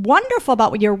so wonderful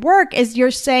about your work is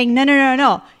you're saying,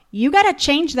 no. You got to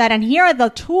change that. And here are the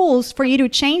tools for you to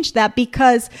change that,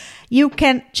 because you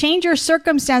can change your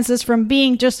circumstances from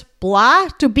being just blah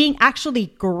to being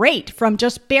actually great, from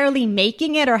just barely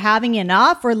making it or having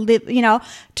enough or,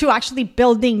 to actually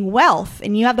building wealth.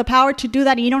 And you have the power to do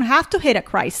that. And you don't have to hit a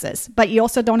crisis, but you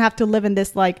also don't have to live in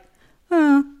this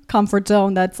comfort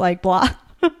zone that's like blah.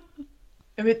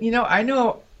 I mean, I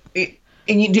know, I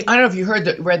don't know if you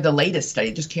read the latest study.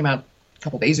 It just came out a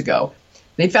couple days ago.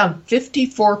 They found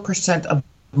 54% of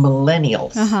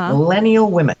millennials,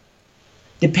 millennial women,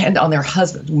 depend on their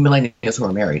husband, millennials who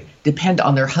are married, depend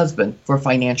on their husband for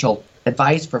financial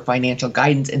advice, for financial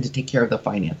guidance, and to take care of the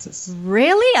finances.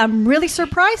 Really? I'm really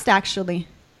surprised, actually.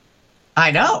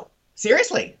 I know.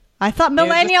 Seriously. I thought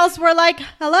millennials were like,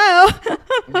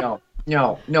 hello.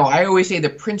 No. I always say the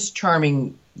Prince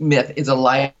Charming myth is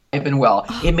alive and well.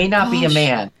 It may not be a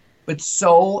man, but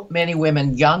so many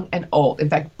women, young and old, in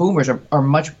fact, boomers are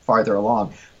much farther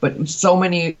along, but so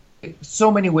many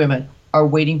women are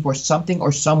waiting for something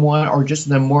or someone or just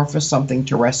an amorphous something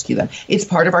to rescue them. It's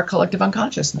part of our collective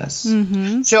unconsciousness.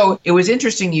 Mm-hmm. So it was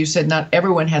interesting you said not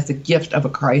everyone has the gift of a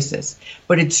crisis,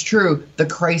 but it's true. The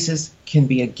crisis can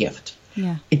be a gift.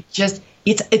 Yeah.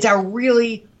 It's a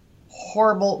really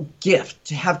horrible gift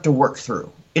to have to work through.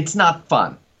 It's not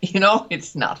fun.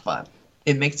 It's not fun.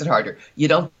 It makes it harder. You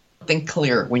don't think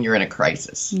clear when you're in a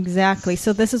crisis. Exactly.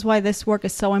 So this is why this work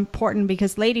is so important,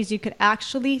 because ladies, you could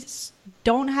actually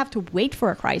don't have to wait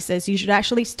for a crisis. You should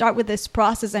actually start with this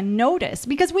process and notice,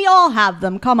 because we all have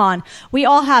them. Come on. We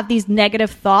all have these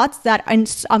negative thoughts that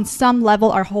on some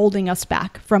level are holding us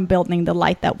back from building the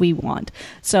life that we want.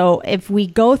 So if we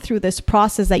go through this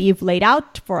process that you've laid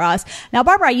out for us. Now,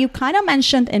 Barbara, you kind of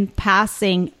mentioned in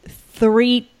passing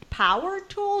 3 power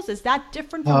tools. Is that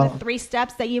different from the 3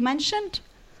 steps that you mentioned?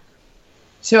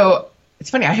 So it's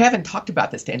funny, I haven't talked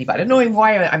about this to anybody. I don't know even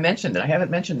why I mentioned it. I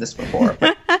haven't mentioned this before,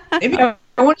 but maybe I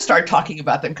want to start talking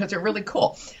about them because they're really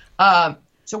cool.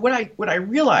 So what I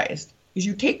realized is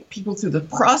you take people through the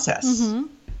process,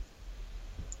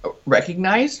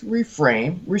 recognize,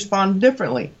 reframe, respond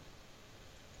differently.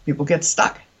 People get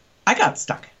stuck. I got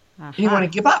stuck. And you want to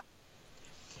give up.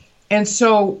 And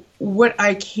so what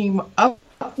I came up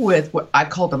with, what I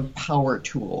call them power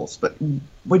tools, but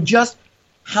would just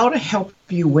how to help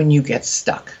you when you get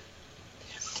stuck.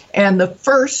 And the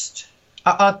first,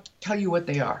 I'll tell you what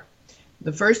they are.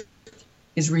 The first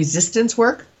is resistance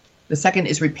work. The second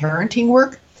is reparenting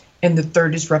work. And the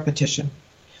third is repetition.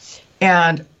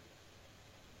 And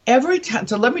every time,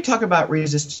 so let me talk about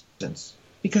resistance,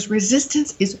 because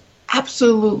resistance is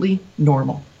absolutely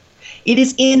normal. It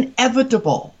is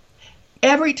inevitable.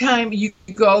 Every time you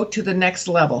go to the next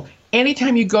level,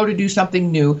 anytime you go to do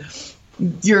something new,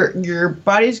 your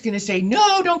body's going to say,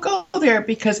 no, don't go there,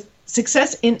 because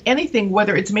success in anything,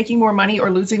 whether it's making more money or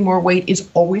losing more weight, is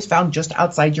always found just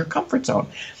outside your comfort zone.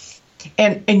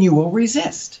 And you will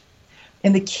resist.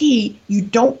 And the key,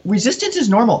 resistance is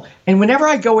normal. And whenever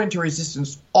I go into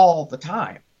resistance all the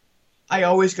time, I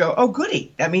always go, oh,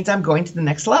 goody. That means I'm going to the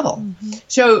next level. Mm-hmm.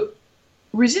 So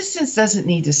resistance doesn't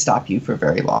need to stop you for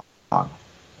very long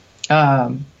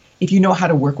if you know how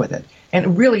to work with it.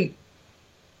 And really,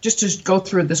 just to go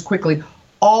through this quickly,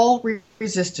 all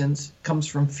resistance comes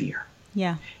from fear.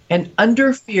 Yeah. And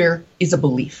under fear is a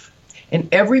belief. And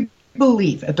every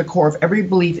belief, at the core of every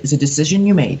belief, is a decision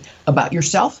you made about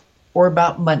yourself or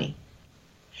about money.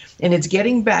 And it's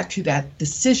getting back to that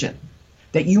decision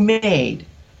that you made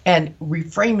and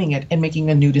reframing it and making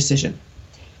a new decision.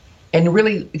 And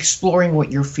really exploring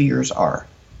what your fears are.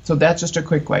 So that's just a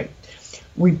quick way.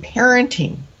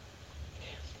 Reparenting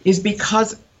is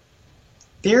because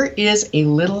there is a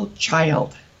little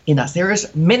child in us. There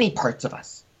is many parts of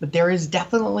us, but there is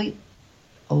definitely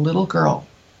a little girl.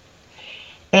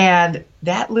 And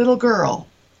that little girl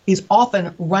is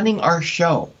often running our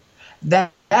show.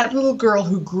 That little girl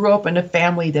who grew up in a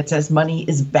family that says money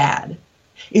is bad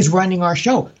is running our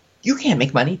show. You can't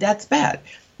make money, that's bad.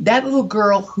 That little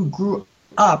girl who grew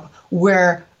up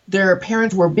where their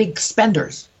parents were big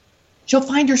spenders, she'll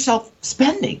find herself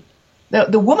spending.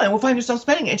 The woman will find herself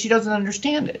spending, and she doesn't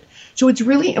understand it. So it's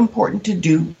really important to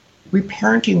do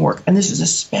reparenting work. And this is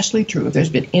especially true if there's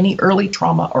been any early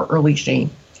trauma or early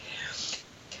shame.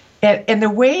 And the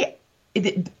way,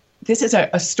 this is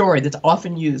a story that's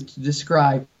often used to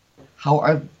describe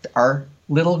how our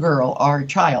little girl, our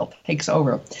child, takes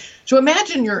over. So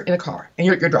imagine you're in a car and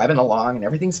you're driving along and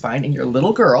everything's fine, and your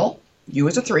little girl, you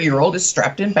as a 3-year-old, is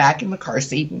strapped in back in the car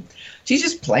seat and she's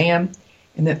just playing.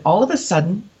 And then all of a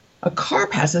sudden, a car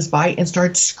passes by and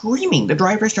starts screaming. The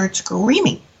driver starts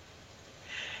screaming.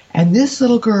 And this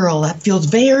little girl, that feels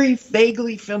very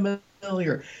vaguely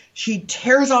familiar. She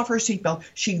tears off her seatbelt.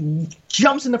 She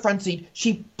jumps in the front seat.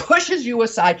 She pushes you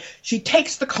aside. She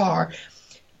takes the car.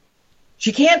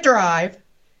 She can't drive.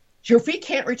 Her feet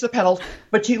can't reach the pedals,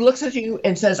 but she looks at you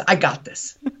and says, I got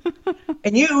this.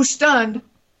 And you, stunned,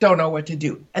 don't know what to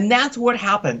do. And that's what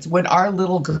happens when our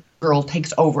little girl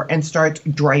takes over and starts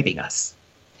driving us.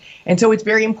 And so it's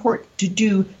very important to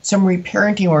do some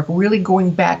reparenting work, really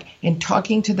going back and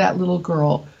talking to that little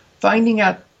girl, finding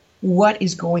out what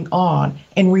is going on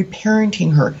and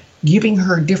reparenting her, giving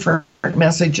her different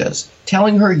messages,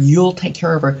 telling her you'll take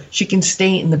care of her. She can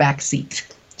stay in the back seat.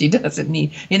 She doesn't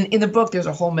need, in the book, there's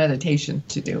a whole meditation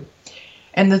to do.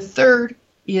 And the third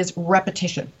is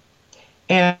repetition.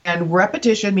 And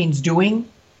repetition means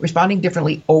responding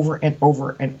differently over and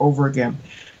over and over again.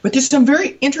 But there's some very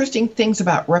interesting things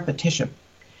about repetition.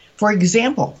 For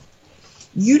example,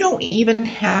 you don't even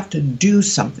have to do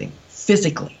something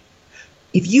physically.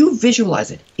 If you visualize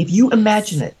it, if you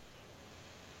imagine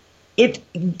it,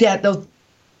 that those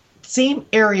same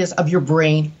areas of your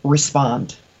brain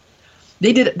respond.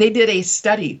 They did a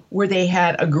study where they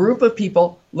had a group of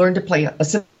people learn to play a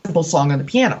simple song on the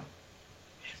piano.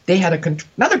 They had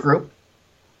another group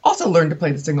also learn to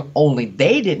play the song, only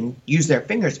they didn't use their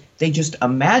fingers. They just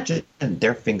imagined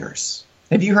their fingers.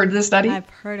 Have you heard of this study? I've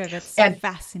heard of it. It's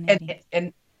fascinating.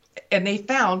 And they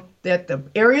found that the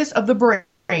areas of the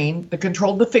brain that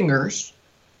controlled the fingers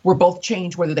were both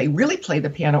changed whether they really played the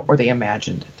piano or they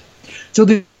imagined it. So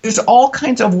there's all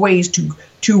kinds of ways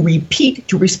to repeat,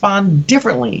 to respond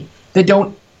differently that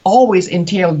don't always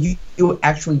entail you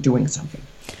actually doing something.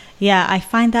 Yeah, I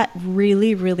find that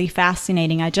really, really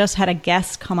fascinating. I just had a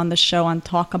guest come on the show and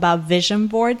talk about vision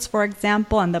boards, for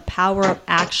example, and the power of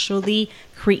actually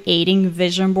creating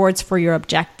vision boards for your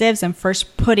objectives and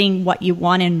first putting what you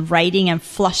want in writing and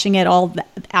flushing it all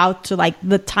out to like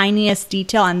the tiniest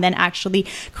detail, and then actually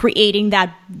creating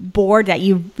that board that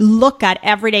you look at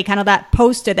every day, kind of that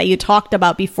post-it that you talked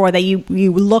about before that you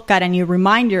look at and you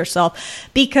remind yourself.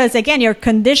 Because again, you're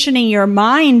conditioning your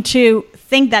mind to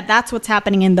think that that's what's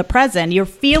happening in the present. You're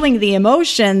feeling the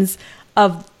emotions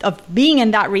of being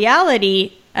in that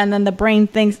reality, and then the brain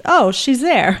thinks, oh, she's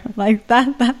there. Like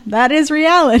that is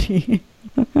reality.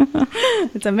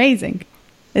 It's amazing.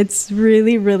 It's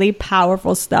really, really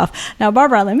powerful stuff. Now,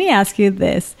 Barbara, let me ask you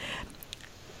this.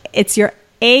 It's your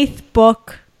 8th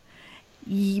book.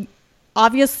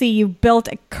 Obviously, you built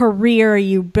a career.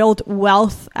 You built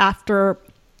wealth after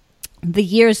the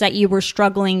years that you were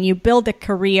struggling. You built a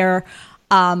career.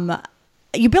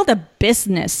 You build a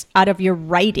business out of your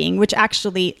writing, which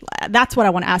actually, that's what I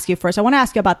want to ask you first. I want to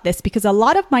ask you about this because a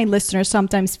lot of my listeners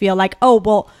sometimes feel like, oh,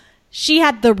 well, she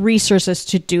had the resources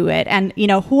to do it. And,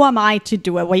 who am I to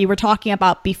do it? What you were talking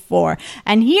about before.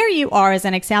 And here you are as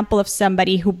an example of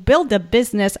somebody who built a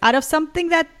business out of something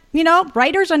that,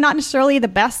 writers are not necessarily the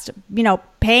best,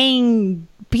 paying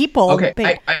people. Okay,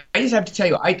 I just have to tell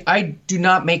you, I do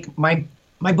not make my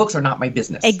books are not my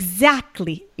business.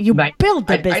 Exactly. You build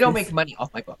the business. I don't make money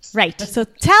off my books. Right. So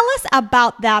tell us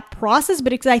about that process,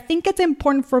 because I think it's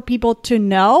important for people to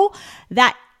know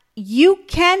that you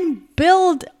can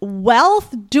build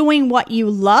wealth doing what you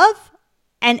love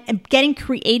and getting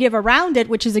creative around it,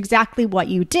 which is exactly what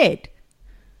you did.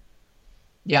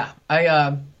 Yeah.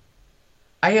 I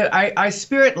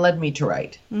Spirit led me to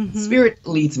write. Mm-hmm. Spirit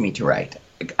leads me to write.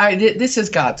 This is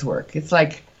God's work. It's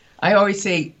like, I always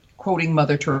say, quoting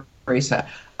Mother Teresa,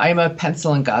 I am a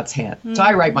pencil in God's hand. Mm-hmm. So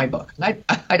I write my book.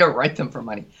 I don't write them for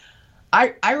money.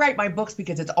 I write my books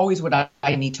because it's always what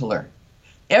I need to learn.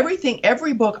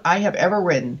 Every book I have ever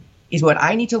written is what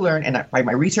I need to learn, and by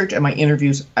my research and my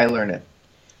interviews, I learn it.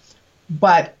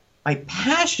 But my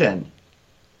passion,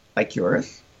 like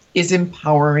yours, is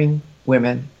empowering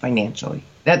women financially.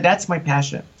 That's my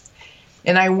passion.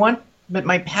 But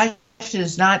my passion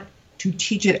is not to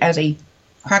teach it as a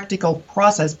practical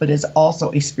process, but is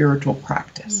also a spiritual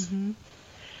practice. Mm-hmm.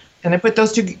 And I put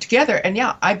those two together, and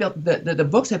I built the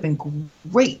books have been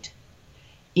great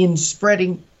in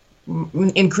spreading,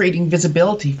 in creating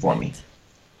visibility for me.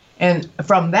 And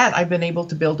from that, I've been able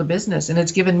to build a business, and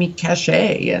it's given me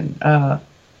cachet and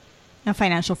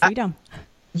financial freedom.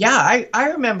 I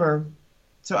remember.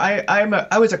 So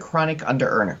I was a chronic under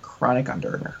earner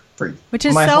Which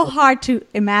is so hard to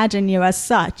imagine you as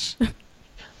such.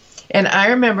 And I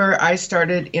remember I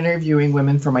started interviewing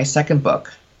women for my second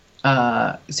book,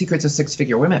 Secrets of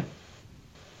Six-Figure Women.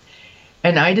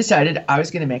 And I decided I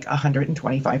was going to make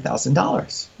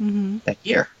 $125,000 that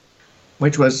year,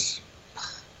 which was,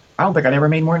 I don't think I'd ever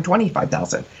made more than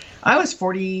 $25,000. I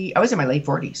was in my late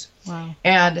 40s. Wow.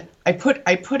 And I put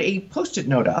a Post-it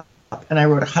note up and I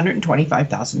wrote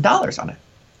 $125,000 on it.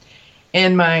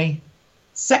 And my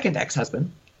second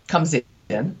ex-husband comes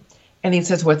in and he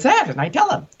says, "What's that?" And I tell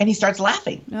him, and he starts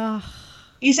laughing. Ugh.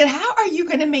 He said, "How are you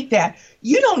going to make that?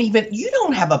 You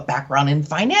don't have a background in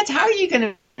finance. How are you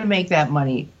going to make that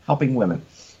money helping women?"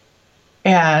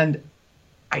 And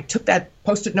I took that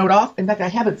Post-it note off. In fact, I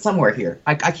have it somewhere here.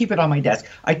 I keep it on my desk.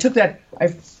 I took that.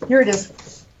 Here it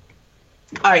is.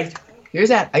 Here's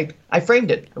that. I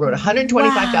framed it. I wrote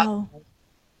 $125,000. Wow.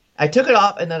 I took it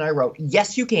off, and then I wrote,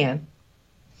 "Yes, you can."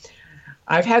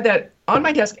 I've had that on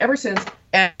my desk ever since,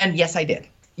 and yes, I did.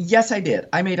 Yes, I did.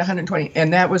 I made 120,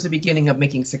 and that was the beginning of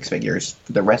making six figures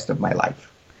for the rest of my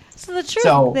life. So the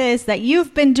truth is that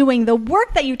you've been doing the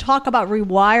work that you talk about,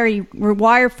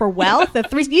 rewire for wealth.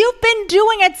 You've been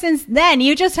doing it since then.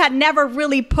 You just had never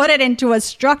really put it into a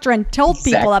structure and told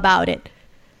people about it.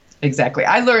 Exactly.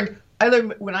 I learned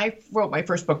when I wrote my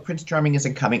first book, Prince Charming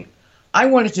Isn't Coming. I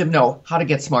wanted to know how to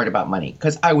get smart about money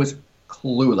because I was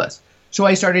clueless. So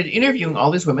I started interviewing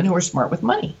all these women who were smart with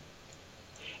money.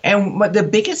 And the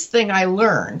biggest thing I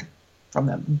learned from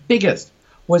them,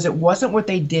 was it wasn't what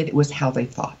they did, it was how they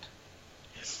thought.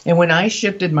 And when I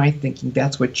shifted my thinking,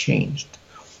 that's what changed.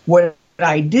 What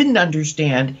I didn't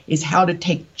understand is how to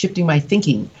take shifting my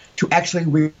thinking to actually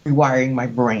rewiring my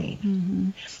brain.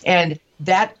 Mm-hmm. And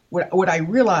that, what I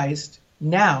realized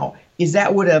now is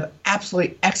that would have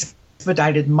absolutely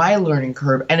expedited my learning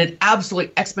curve, and it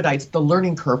absolutely expedites the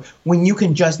learning curve when you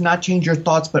can just not change your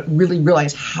thoughts but really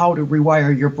realize how to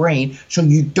rewire your brain so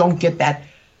you don't get that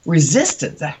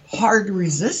resistance, that hard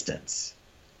resistance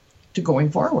to going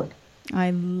forward.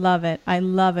 I love it. I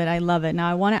love it. I love it.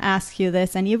 Now I want to ask you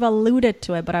this, and you've alluded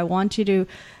to it, but I want you to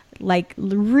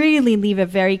really leave it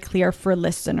very clear for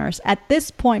listeners. At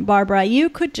this point, Barbara, you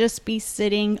could just be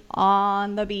sitting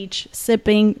on the beach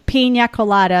sipping pina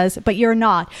coladas, but you're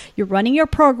not. You're running your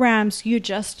programs. You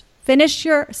just finished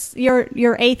your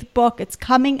 8th book. It's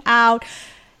coming out.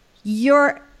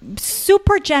 You're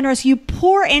super generous. You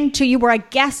pour into. You were a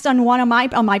guest on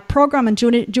on my program on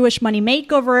Jewish Money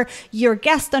Makeover. You're a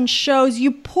guest on shows.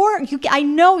 I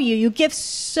know you. You give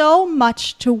so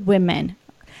much to women.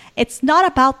 It's not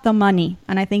about the money,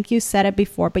 and I think you said it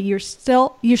before, but you're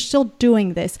still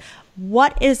doing this.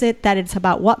 What is it that it's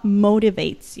about? What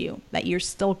motivates you that you're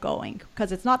still going?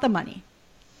 Because it's not the money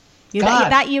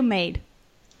that you made.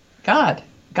 God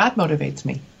motivates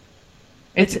me.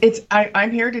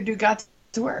 I'm here to do God's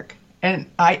work, and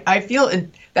I feel,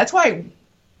 and that's why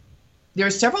there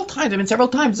are several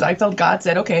times I felt God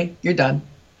said, "Okay, you're done,"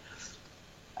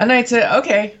 and I'd say,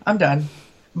 "Okay, I'm done,"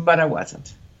 but I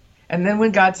wasn't. And then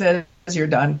when God says, "You're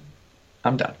done,"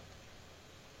 I'm done.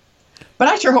 But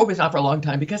I sure hope it's not for a long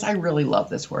time because I really love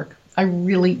this work. I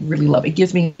really, really love it. It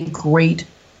gives me great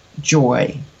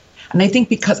joy. And I think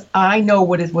because I know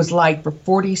what it was like for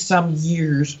 40-some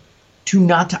years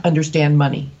not to understand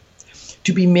money,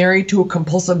 to be married to a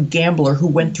compulsive gambler who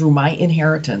went through my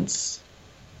inheritance,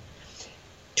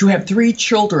 to have 3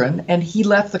 children, and he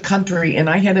left the country, and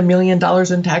I had $1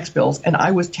 million in tax bills, and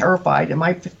I was terrified, and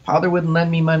my father wouldn't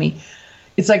lend me money.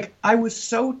 It's like I was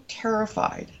so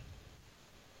terrified.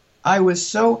 I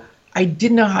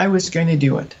didn't know how I was going to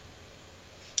do it.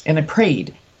 And I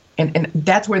prayed, and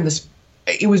that's when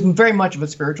it was very much of a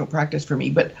spiritual practice for me,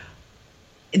 but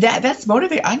that's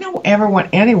motivating. I don't ever want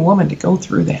any woman to go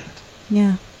through that.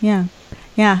 Yeah.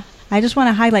 I just want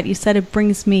to highlight, you said it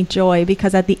brings me joy,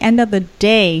 because at the end of the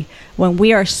day, when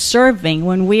we are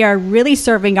really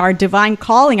serving our divine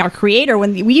calling, our creator,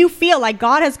 when you feel like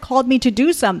God has called me to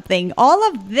do something, all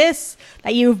of this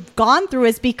that you've gone through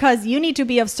is because you need to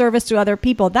be of service to other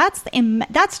people.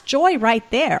 That's joy right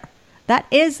there. That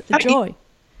is the joy.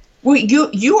 Well,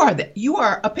 you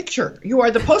are a picture. You are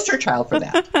the poster child for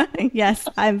that. Yes,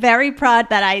 I'm very proud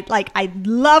that I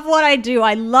love what I do.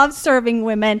 I love serving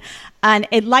women, and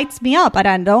it lights me up, and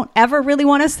I don't ever really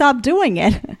want to stop doing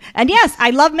it. And yes,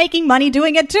 I love making money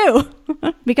doing it too,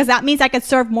 because that means I can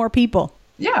serve more people.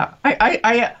 Yeah,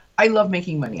 I love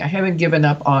making money. I haven't given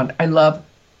up on. I love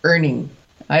earning.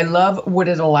 I love what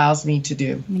it allows me to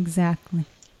do. Exactly.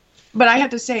 But I have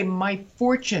to say, my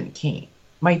fortune came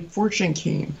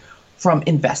from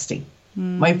investing.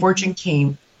 My fortune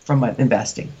came from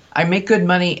investing. I make good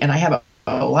money and I have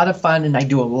a lot of fun and I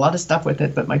do a lot of stuff with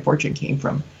it, but my fortune came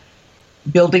from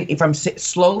building. If I'm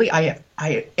slowly, I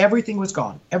everything was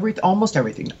gone. Almost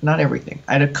everything, not everything.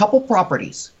 I had a couple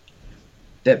properties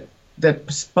that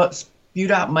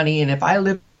spewed out money, and if I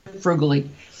lived frugally,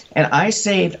 and I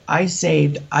saved,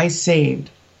 and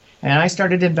I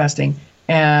started investing,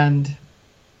 and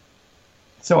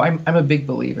so I'm a big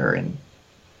believer in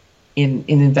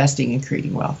investing and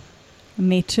creating wealth.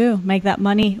 Me too. Make that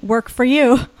money work for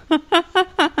you.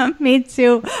 Me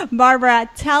too. Barbara,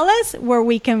 tell us where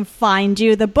we can find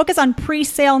you. The book is on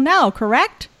pre-sale now,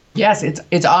 correct? Yes,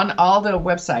 it's on all the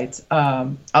websites.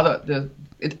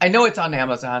 I know it's on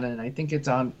Amazon, and I think it's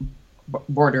on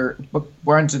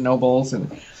Barnes and Nobles,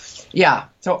 and yeah.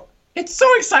 So it's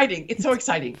so exciting. It's so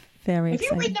exciting. Very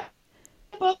exciting. Have you written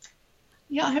a book?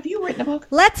 Yeah, have you written a book?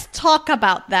 Let's talk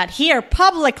about that here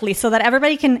publicly so that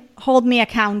everybody can hold me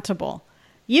accountable.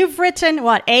 You've written,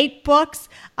 8 books?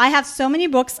 I have so many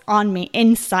books on me,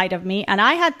 inside of me. And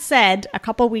I had said a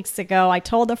couple weeks ago, I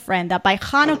told a friend that by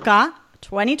Hanukkah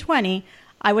 2020,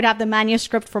 I would have the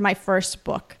manuscript for my first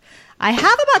book. I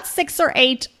have about 6 or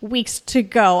 8 weeks to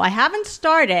go. I haven't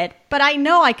started, but I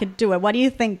know I could do it. What do you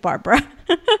think, Barbara?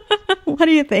 What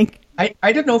do you think?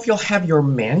 I don't know if you'll have your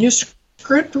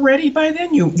manuscript ready by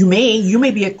then. You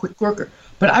may be a quick worker,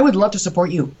 but I would love to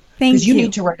support you. Because you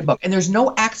need to write a book. And there's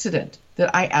no accident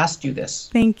that I asked you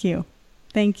this. Thank you.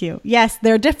 Yes,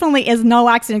 there definitely is no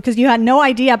accident, because you had no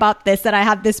idea about this, that I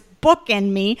have this book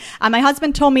in me. And my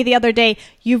husband told me the other day,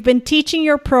 you've been teaching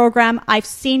your program. I've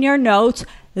seen your notes.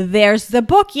 There's the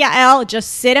book. Yael, just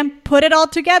sit and put it all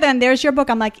together. And there's your book.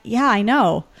 I'm like, yeah, I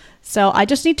know. So I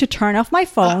just need to turn off my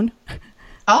phone.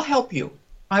 I'll help you.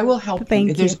 I will help you.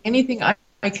 If there's anything I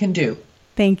can do.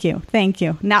 Thank you.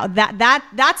 Now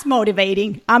that's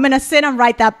motivating. I'm going to sit and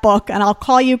write that book, and I'll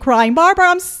call you crying, Barbara,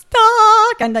 I'm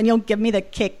stuck. And then you'll give me the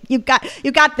kick. You got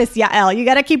this, Yael. You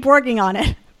got to keep working on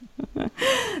it.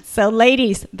 So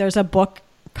ladies, there's a book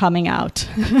coming out.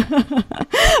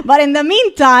 But in the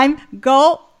meantime,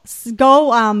 go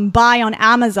buy on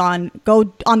Amazon,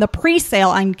 go on the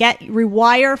pre-sale and get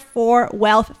Rewire for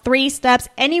Wealth, 3 steps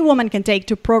any woman can take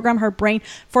to program her brain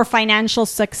for financial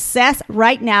success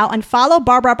right now. And follow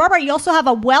Barbara. Barbara, you also have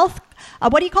a wealth,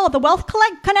 what do you call it? The Wealth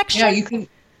Connection? Yeah, you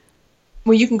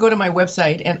can go to my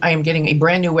website, and I am getting a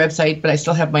brand new website, but I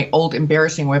still have my old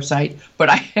embarrassing website. But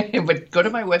go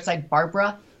to my website,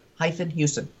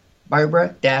 Barbara-Huson,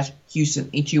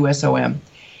 Barbara-Huson, Husom.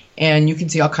 And you can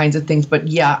see all kinds of things. But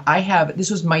yeah, this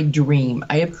was my dream.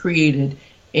 I have created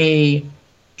a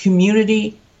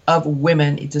community of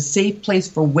women. It's a safe place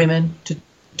for women to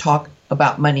talk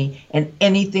about money and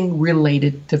anything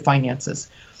related to finances.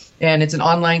 And it's an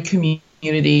online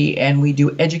community, and we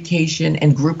do education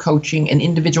and group coaching and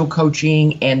individual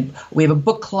coaching. And we have a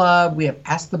book club. We have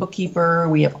Ask the Bookkeeper.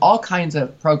 We have all kinds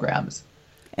of programs.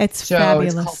 It's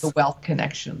fabulous. It's called The Wealth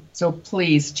Connection. So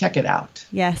please check it out.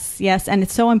 Yes. And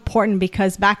it's so important,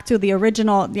 because back to the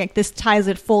original, this ties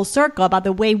it full circle about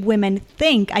the way women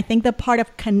think. I think the part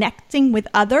of connecting with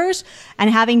others and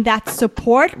having that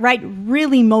support, right,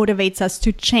 really motivates us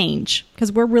to change,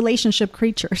 because we're relationship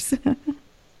creatures.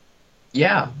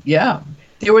 Yeah.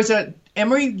 There was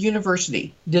Emory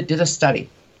University did a study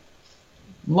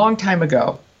a long time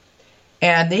ago,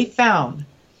 and they found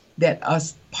that a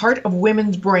part of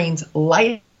women's brains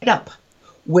light up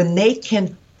when they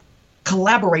can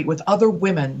collaborate with other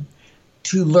women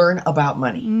to learn about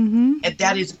money. Mm-hmm. And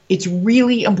it's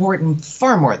really important,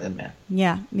 far more than men.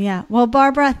 Yeah. Well,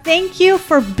 Barbara, thank you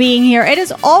for being here. It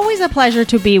is always a pleasure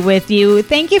to be with you.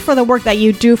 Thank you for the work that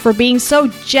you do, for being so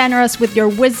generous with your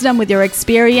wisdom, with your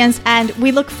experience. And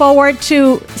we look forward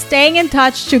to staying in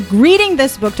touch, to reading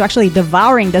this book, to actually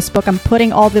devouring this book and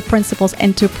putting all the principles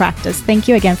into practice. Thank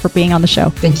you again for being on the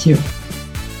show. Thank you.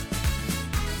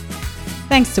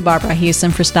 Thanks to Barbara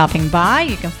Huson for stopping by.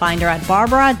 You can find her at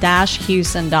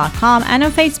barbara-huson.com and on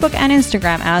Facebook and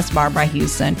Instagram as Barbara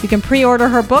Huson. You can pre-order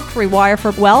her book, Rewire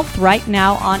for Wealth, right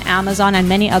now on Amazon and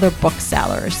many other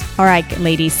booksellers. All right,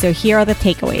 ladies, so here are the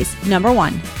takeaways. Number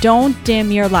 1, don't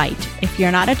dim your light. If you're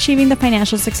not achieving the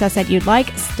financial success that you'd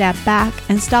like, step back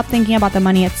and stop thinking about the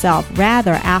money itself.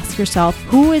 Rather, ask yourself,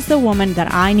 who is the woman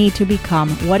that I need to become?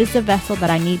 What is the vessel that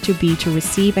I need to be to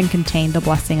receive and contain the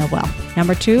blessing of wealth?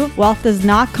 Number 2, wealth does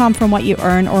not come from what you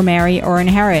earn or marry or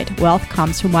inherit. Wealth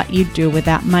comes from what you do with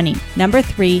that money. Number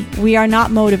 3, we are not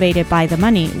motivated by the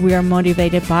money. We are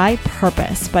motivated by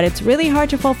purpose. But it's really hard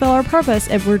to fulfill our purpose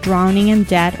if we're drowning in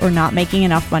debt or not making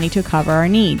enough money to cover our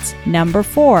needs. Number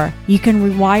 4, you can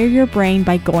rewire your brain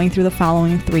by going through the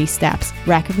following 3 steps.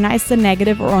 Recognize the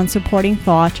negative or unsupporting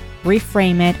thought,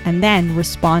 reframe it, and then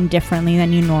respond differently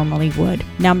than you normally would.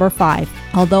 Number 5,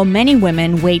 Although many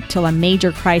women wait till a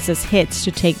major crisis hits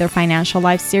to take their financial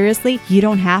life seriously, you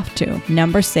don't have to.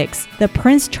 Number 6, the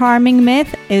Prince Charming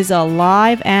myth is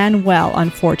alive and well,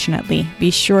 unfortunately.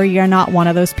 Be sure you're not one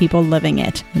of those people living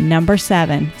it. Number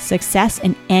 7, success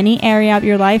in any area of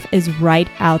your life is right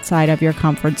outside of your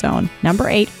comfort zone. Number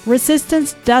 8,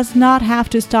 resistance does not have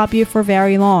to stop you for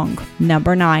very long.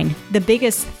 Number 9, the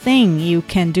biggest thing you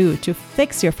can do to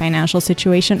fix your financial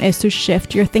situation is to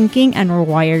shift your thinking and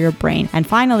rewire your brain. And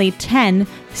finally, 10,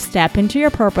 step into your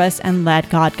purpose and let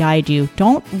God guide you.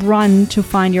 Don't run to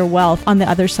find your wealth on the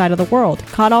other side of the world.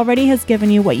 God already has given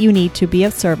you what you need to be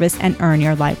of service and earn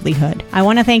your livelihood. I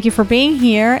want to thank you for being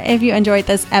here. If you enjoyed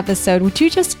this episode, would you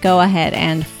just go ahead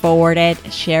and forward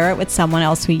it, share it with someone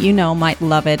else who you know might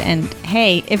love it. And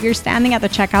hey, if you're standing at the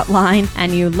checkout line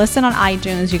and you listen on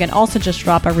iTunes, you can also just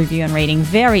drop a review and rating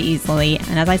very easily.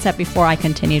 And as I said before, I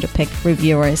continue to pick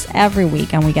reviewers every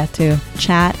week and we get to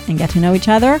chat and get to know each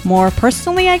other more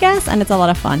personally, I guess, and it's a lot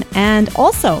of fun. And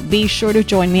also be sure to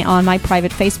join me on my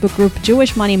private Facebook group,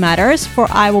 Jewish Money Matters, for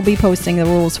I will be posting the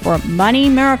rules for Money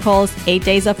Miracles, 8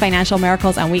 days of financial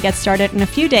miracles, and we get started in a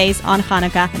few days on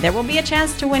Hanukkah. There will be a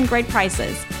chance to win great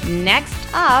prizes. Next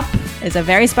up is a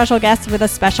very special guest with a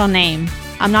special name.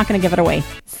 I'm not going to give it away.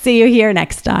 See you here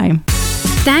next time.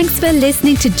 Thanks for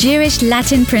listening to Jewish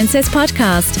Latin Princess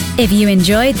Podcast. If you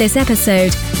enjoyed this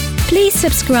episode, please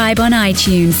subscribe on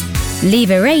iTunes,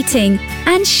 leave a rating,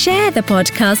 and share the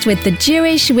podcast with the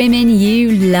Jewish women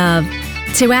you love.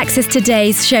 To access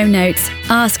today's show notes,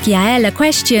 ask Yael a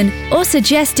question, or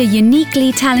suggest a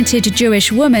uniquely talented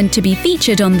Jewish woman to be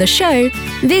featured on the show,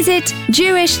 visit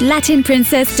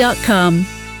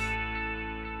JewishLatinPrincess.com.